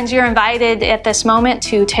 Friends, you're invited at this moment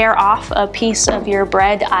to tear off a piece of your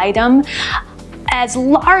bread item as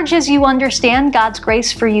large as you understand God's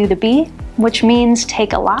grace for you to be, which means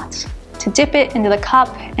take a lot, to dip it into the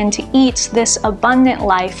cup and to eat this abundant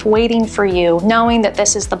life waiting for you, knowing that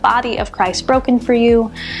this is the body of Christ broken for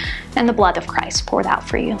you and the blood of Christ poured out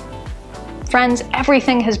for you. Friends,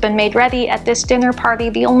 everything has been made ready at this dinner party.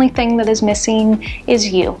 The only thing that is missing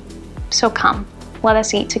is you. So come, let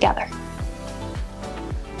us eat together.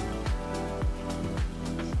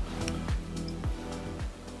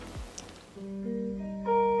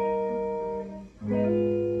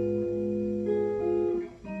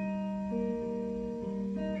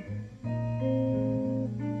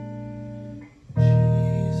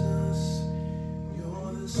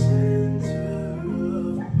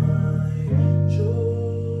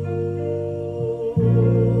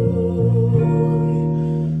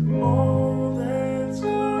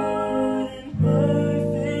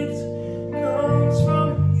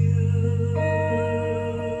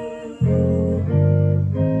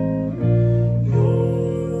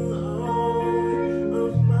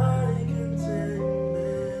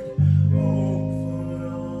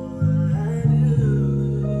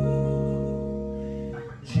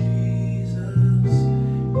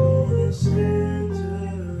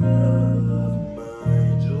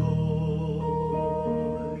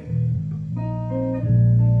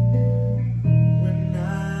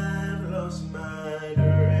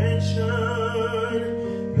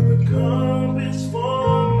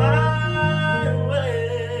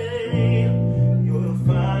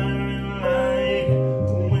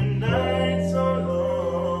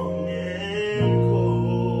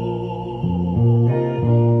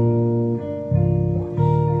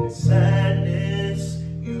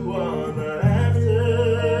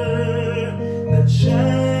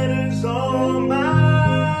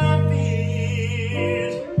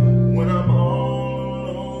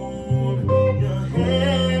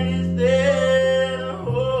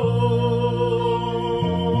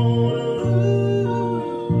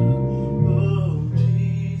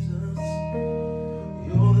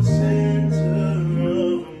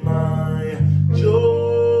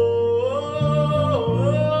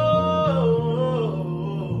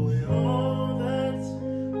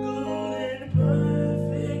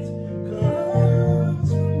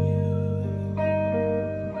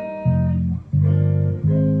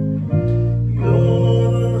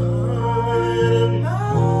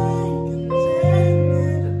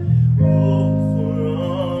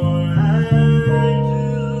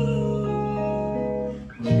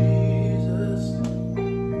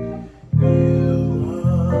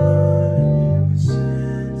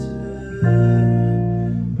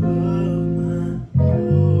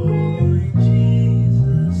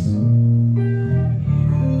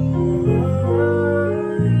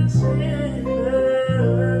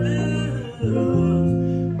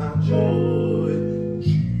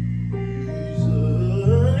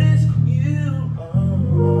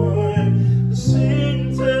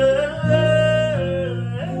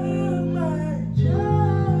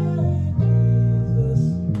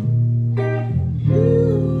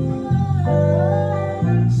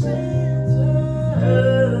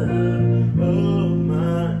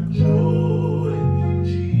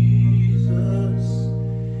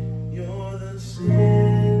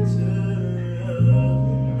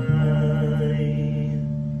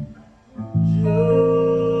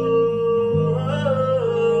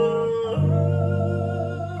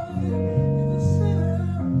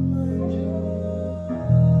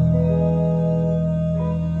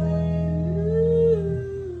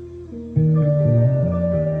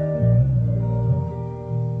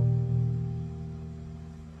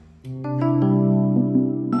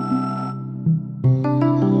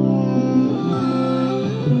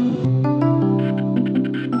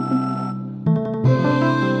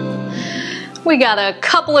 We got a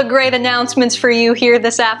couple of great announcements for you here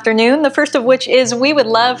this afternoon. The first of which is we would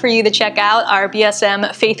love for you to check out our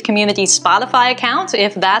BSM Faith Community Spotify account,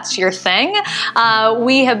 if that's your thing.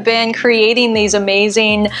 We have been creating these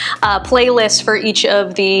amazing playlists for each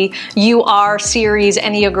of the UR series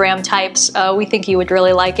Enneagram types. We think you would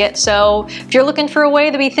really like it. So if you're looking for a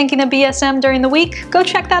way to be thinking of BSM during the week, go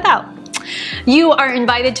check that out. You are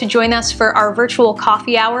invited to join us for our virtual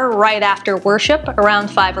coffee hour right after worship around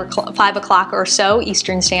 5 o'clock or so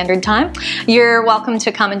Eastern Standard Time. You're welcome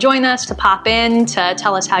to come and join us, to pop in, to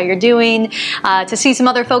tell us how you're doing, to see some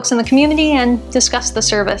other folks in the community and discuss the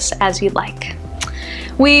service as you'd like.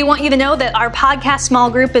 We want you to know that our podcast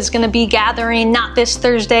small group is going to be gathering not this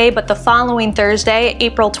Thursday, but the following Thursday,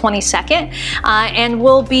 April 22nd. And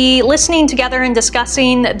we'll be listening together and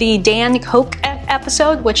discussing the Dan Koch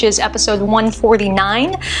episode, which is episode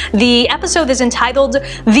 149. The episode is entitled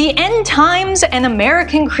The End Times and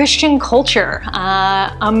American Christian Culture.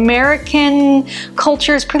 American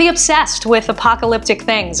culture is pretty obsessed with apocalyptic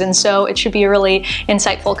things, and so it should be a really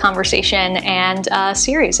insightful conversation and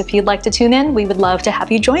series. If you'd like to tune in, we would love to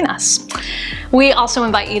have you join us. We also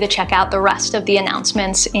invite you to check out the rest of the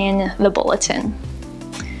announcements in the bulletin.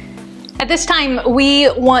 At this time,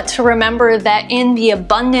 we want to remember that in the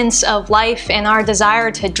abundance of life and our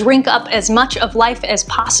desire to drink up as much of life as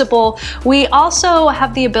possible, we also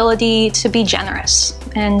have the ability to be generous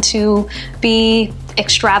and to be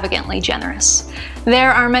extravagantly generous.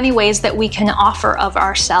 There are many ways that we can offer of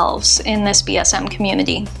ourselves in this BSM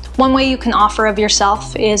community. One way you can offer of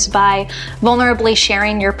yourself is by vulnerably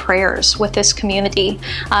sharing your prayers with this community,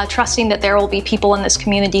 trusting that there will be people in this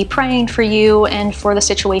community praying for you and for the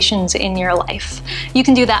situations in your life. You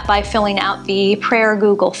can do that by filling out the prayer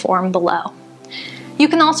Google form below. You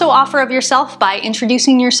can also offer of yourself by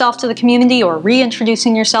introducing yourself to the community or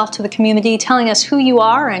reintroducing yourself to the community, telling us who you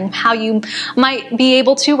are and how you might be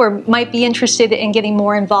able to or might be interested in getting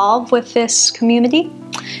more involved with this community.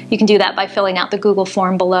 You can do that by filling out the Google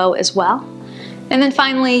form below as well. And then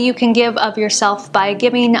finally, you can give of yourself by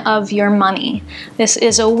giving of your money. This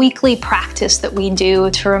is a weekly practice that we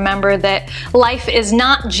do to remember that life is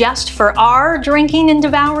not just for our drinking and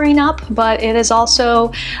devouring up, but it is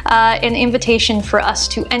also an invitation for us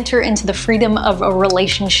to enter into the freedom of a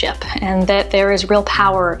relationship, and that there is real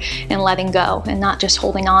power in letting go and not just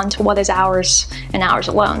holding on to what is ours and ours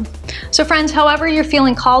alone. So friends, however you're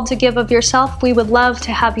feeling called to give of yourself, we would love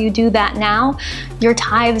to have you do that now. Your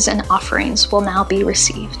tithes and offerings will now be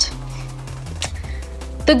received.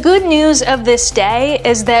 The good news of this day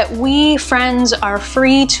is that we, friends, are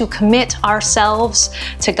free to commit ourselves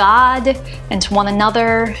to God and to one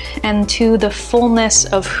another and to the fullness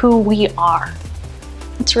of who we are.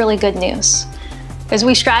 It's really good news. As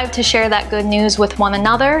we strive to share that good news with one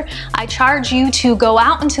another, I charge you to go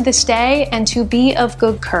out into this day and to be of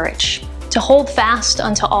good courage, to hold fast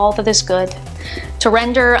unto all that is good, to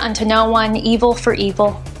render unto no one evil for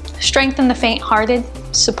evil, strengthen the faint-hearted,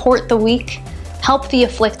 support the weak, help the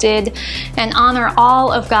afflicted, and honor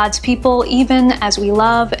all of God's people, even as we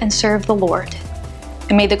love and serve the Lord.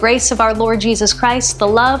 And may the grace of our Lord Jesus Christ, the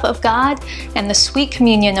love of God, and the sweet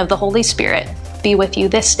communion of the Holy Spirit be with you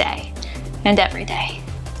this day and every day.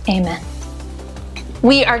 Amen.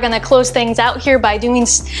 We are going to close things out here by doing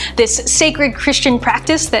this sacred Christian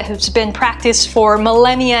practice that has been practiced for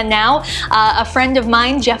millennia now. A friend of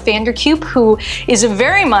mine, Jeff Vanderkup, who is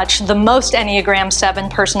very much the most Enneagram 7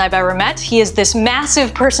 person I've ever met. He is this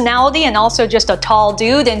massive personality and also just a tall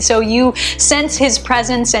dude, and so you sense his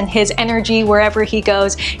presence and his energy wherever he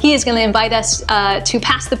goes. He is going to invite us to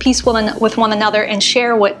pass the peace with one another and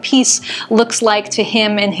share what peace looks like to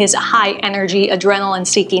him in his high energy,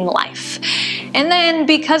 adrenaline-seeking life. And then,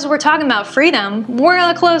 because we're talking about freedom, we're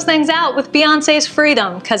going to close things out with Beyonce's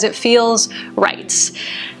Freedom, because it feels right.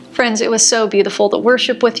 Friends, it was so beautiful to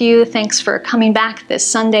worship with you. Thanks for coming back this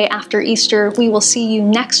Sunday after Easter. We will see you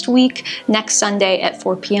next week, next Sunday at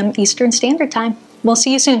 4 p.m. Eastern Standard Time. We'll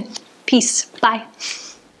see you soon. Peace. Bye.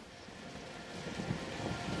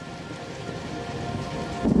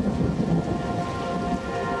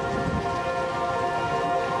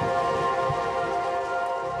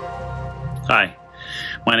 Hi,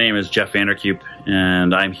 my name is Jeff Vanderkup,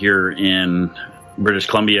 and I'm here in British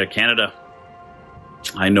Columbia, Canada.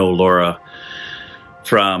 I know Laura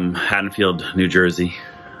from Haddonfield, New Jersey.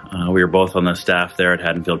 We are both on the staff there at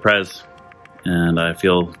Haddonfield Pres, and I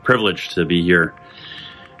feel privileged to be here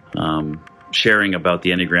sharing about the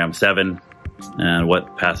Enneagram 7 and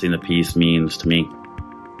what passing the peace means to me.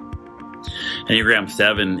 Enneagram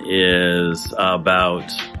 7 is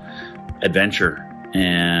about adventure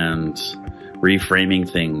and reframing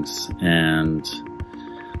things and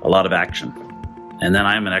a lot of action. And then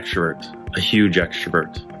I'm an extrovert, a huge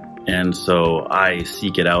extrovert. And so I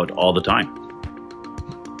seek it out all the time.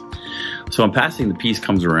 So when passing the peace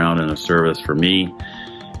comes around in a service, for me,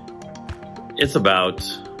 it's about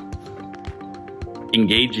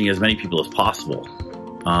engaging as many people as possible.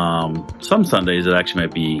 Some Sundays it actually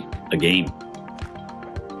might be a game,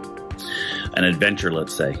 an adventure,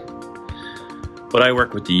 let's say. But I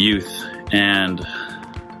work with the youth, and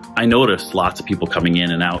I notice lots of people coming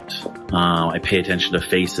in and out. I pay attention to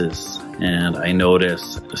faces, and I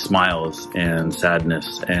notice smiles and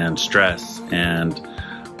sadness and stress and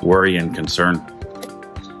worry and concern.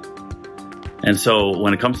 And so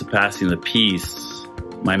when it comes to passing the peace,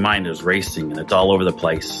 my mind is racing and it's all over the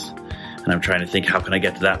place. And I'm trying to think, how can I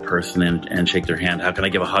get to that person and shake their hand? How can I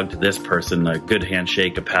give a hug to this person, a good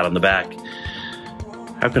handshake, a pat on the back?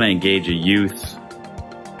 How can I engage a youth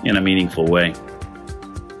in a meaningful way?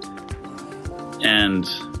 And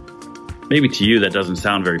maybe to you that doesn't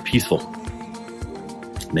sound very peaceful.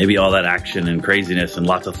 Maybe all that action and craziness and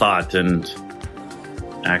lots of thought and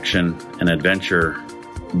action and adventure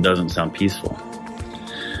doesn't sound peaceful.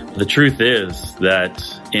 But the truth is that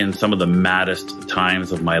in some of the maddest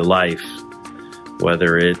times of my life,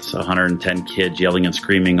 whether it's 110 kids yelling and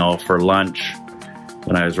screaming all for lunch,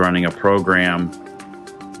 when I was running a program,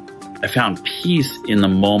 I found peace in the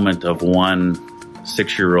moment of one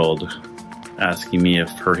 6-year-old asking me if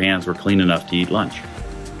her hands were clean enough to eat lunch.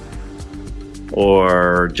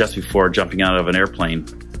 Or just before jumping out of an airplane,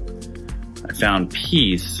 I found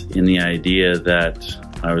peace in the idea that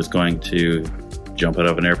I was going to jump out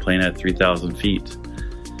of an airplane at 3,000 feet.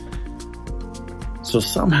 So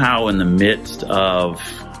somehow in the midst of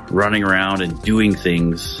running around and doing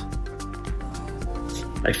things,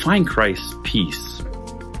 I find Christ's peace.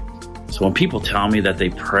 So when people tell me that they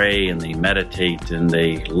pray and they meditate and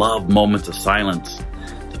they love moments of silence,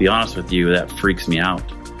 to be honest with you, that freaks me out.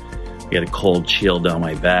 I get a cold chill down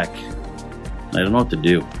my back. I don't know what to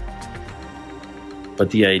do. But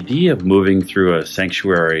the idea of moving through a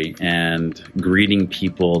sanctuary and greeting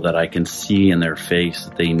people that I can see in their face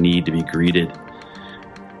that they need to be greeted,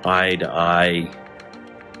 eye to eye,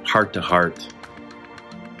 heart to heart,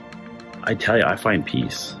 I tell you, I find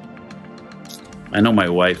peace. I know my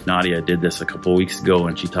wife, Nadia, did this a couple of weeks ago,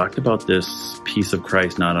 and she talked about this peace of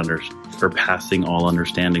Christ passing all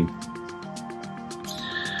understanding.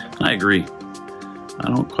 And I agree. I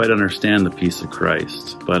don't quite understand the peace of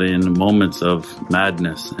Christ, but in moments of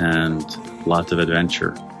madness and lots of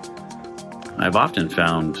adventure, I've often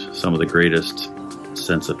found some of the greatest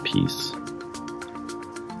sense of peace.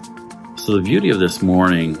 So the beauty of this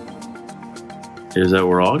morning is that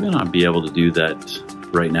we're all going to be able to do that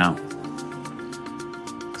right now.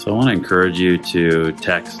 So I want to encourage you to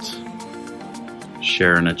text,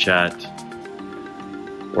 share in a chat,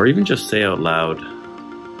 or even just say out loud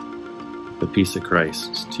the peace of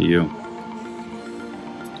Christ to you.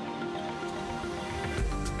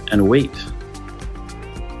 And wait.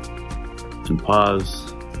 And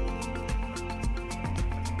pause.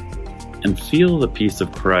 And feel the peace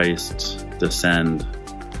of Christ descend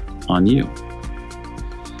on you.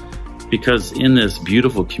 Because in this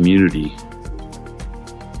beautiful community,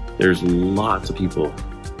 there's lots of people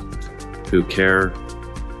who care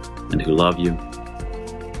and who love you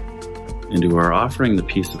and who are offering the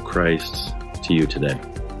peace of Christ to you today.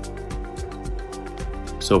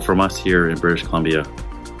 So from us here in British Columbia,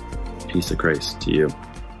 peace of Christ to you.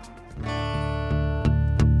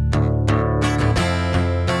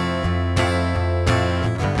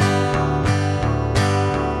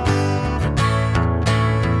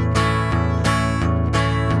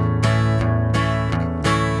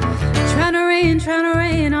 Trying to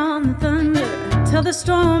rain on the thunder, tell the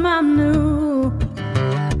storm I'm new.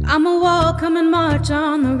 I'm a wall, come and march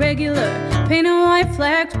on the regular, painting white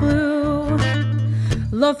flags blue.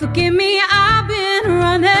 Lord forgive me, I've been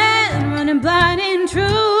running blind in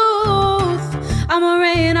truth. I'm a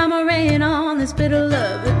rain on this bitter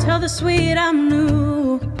love, but tell the sweet I'm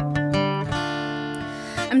new.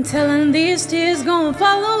 I'm telling these tears gonna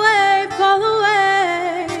fall away, fall away.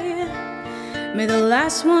 May the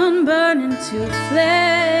last one burn into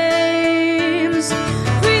flames.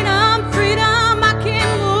 Freedom, freedom, I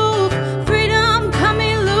can't move. Freedom, cut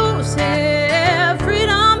me loose. Yeah.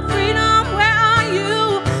 Freedom, freedom, where are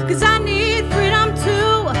you? 'Cause I need freedom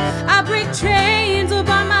too. I break chains all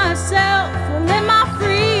by myself. Let my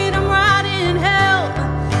freedom rot in hell.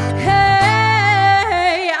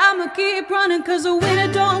 Hey, I'ma keep running 'cause the winner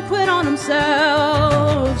don't quit on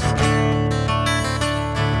themselves.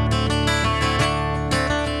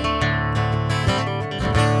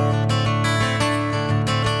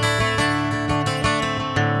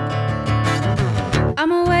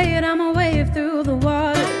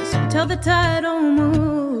 tell the tide don't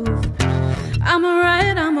move. I'ma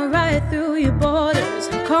ride through your borders.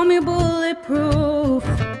 Call me bulletproof.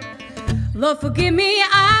 Lord, forgive me,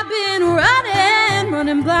 I've been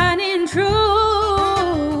running blind in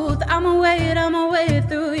truth. I'ma wade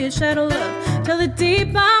through your shadow, love, till the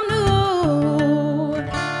deep I'm new.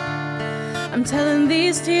 I'm telling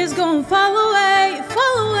these tears gon' fall away,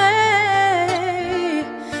 fall away.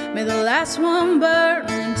 May the last one burn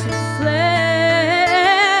into flames.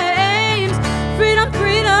 Freedom,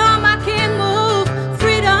 freedom, I can't move.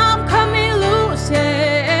 Freedom, cut me loose,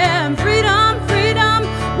 yeah. Freedom, freedom,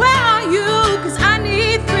 where are you? 'Cause I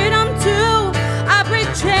need freedom too. I break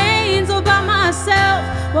chains all by myself.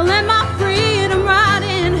 Won't let my freedom rot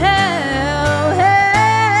in hell.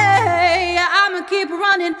 Hey, I'ma keep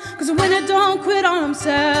running, 'cause the winner don't quit on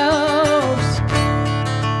themselves.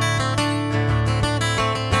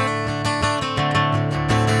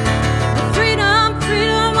 Freedom,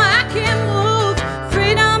 freedom, I can't move.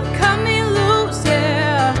 Freedom, cut me loose,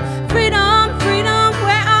 yeah. Freedom, freedom,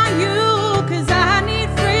 where are you? 'Cause I need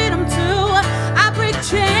freedom too. I break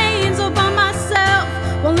chains all by myself.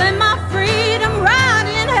 Won't let my freedom rot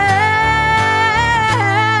in hell.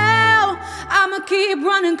 I'ma keep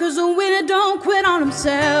running, 'cause the winner don't quit on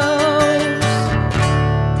himself.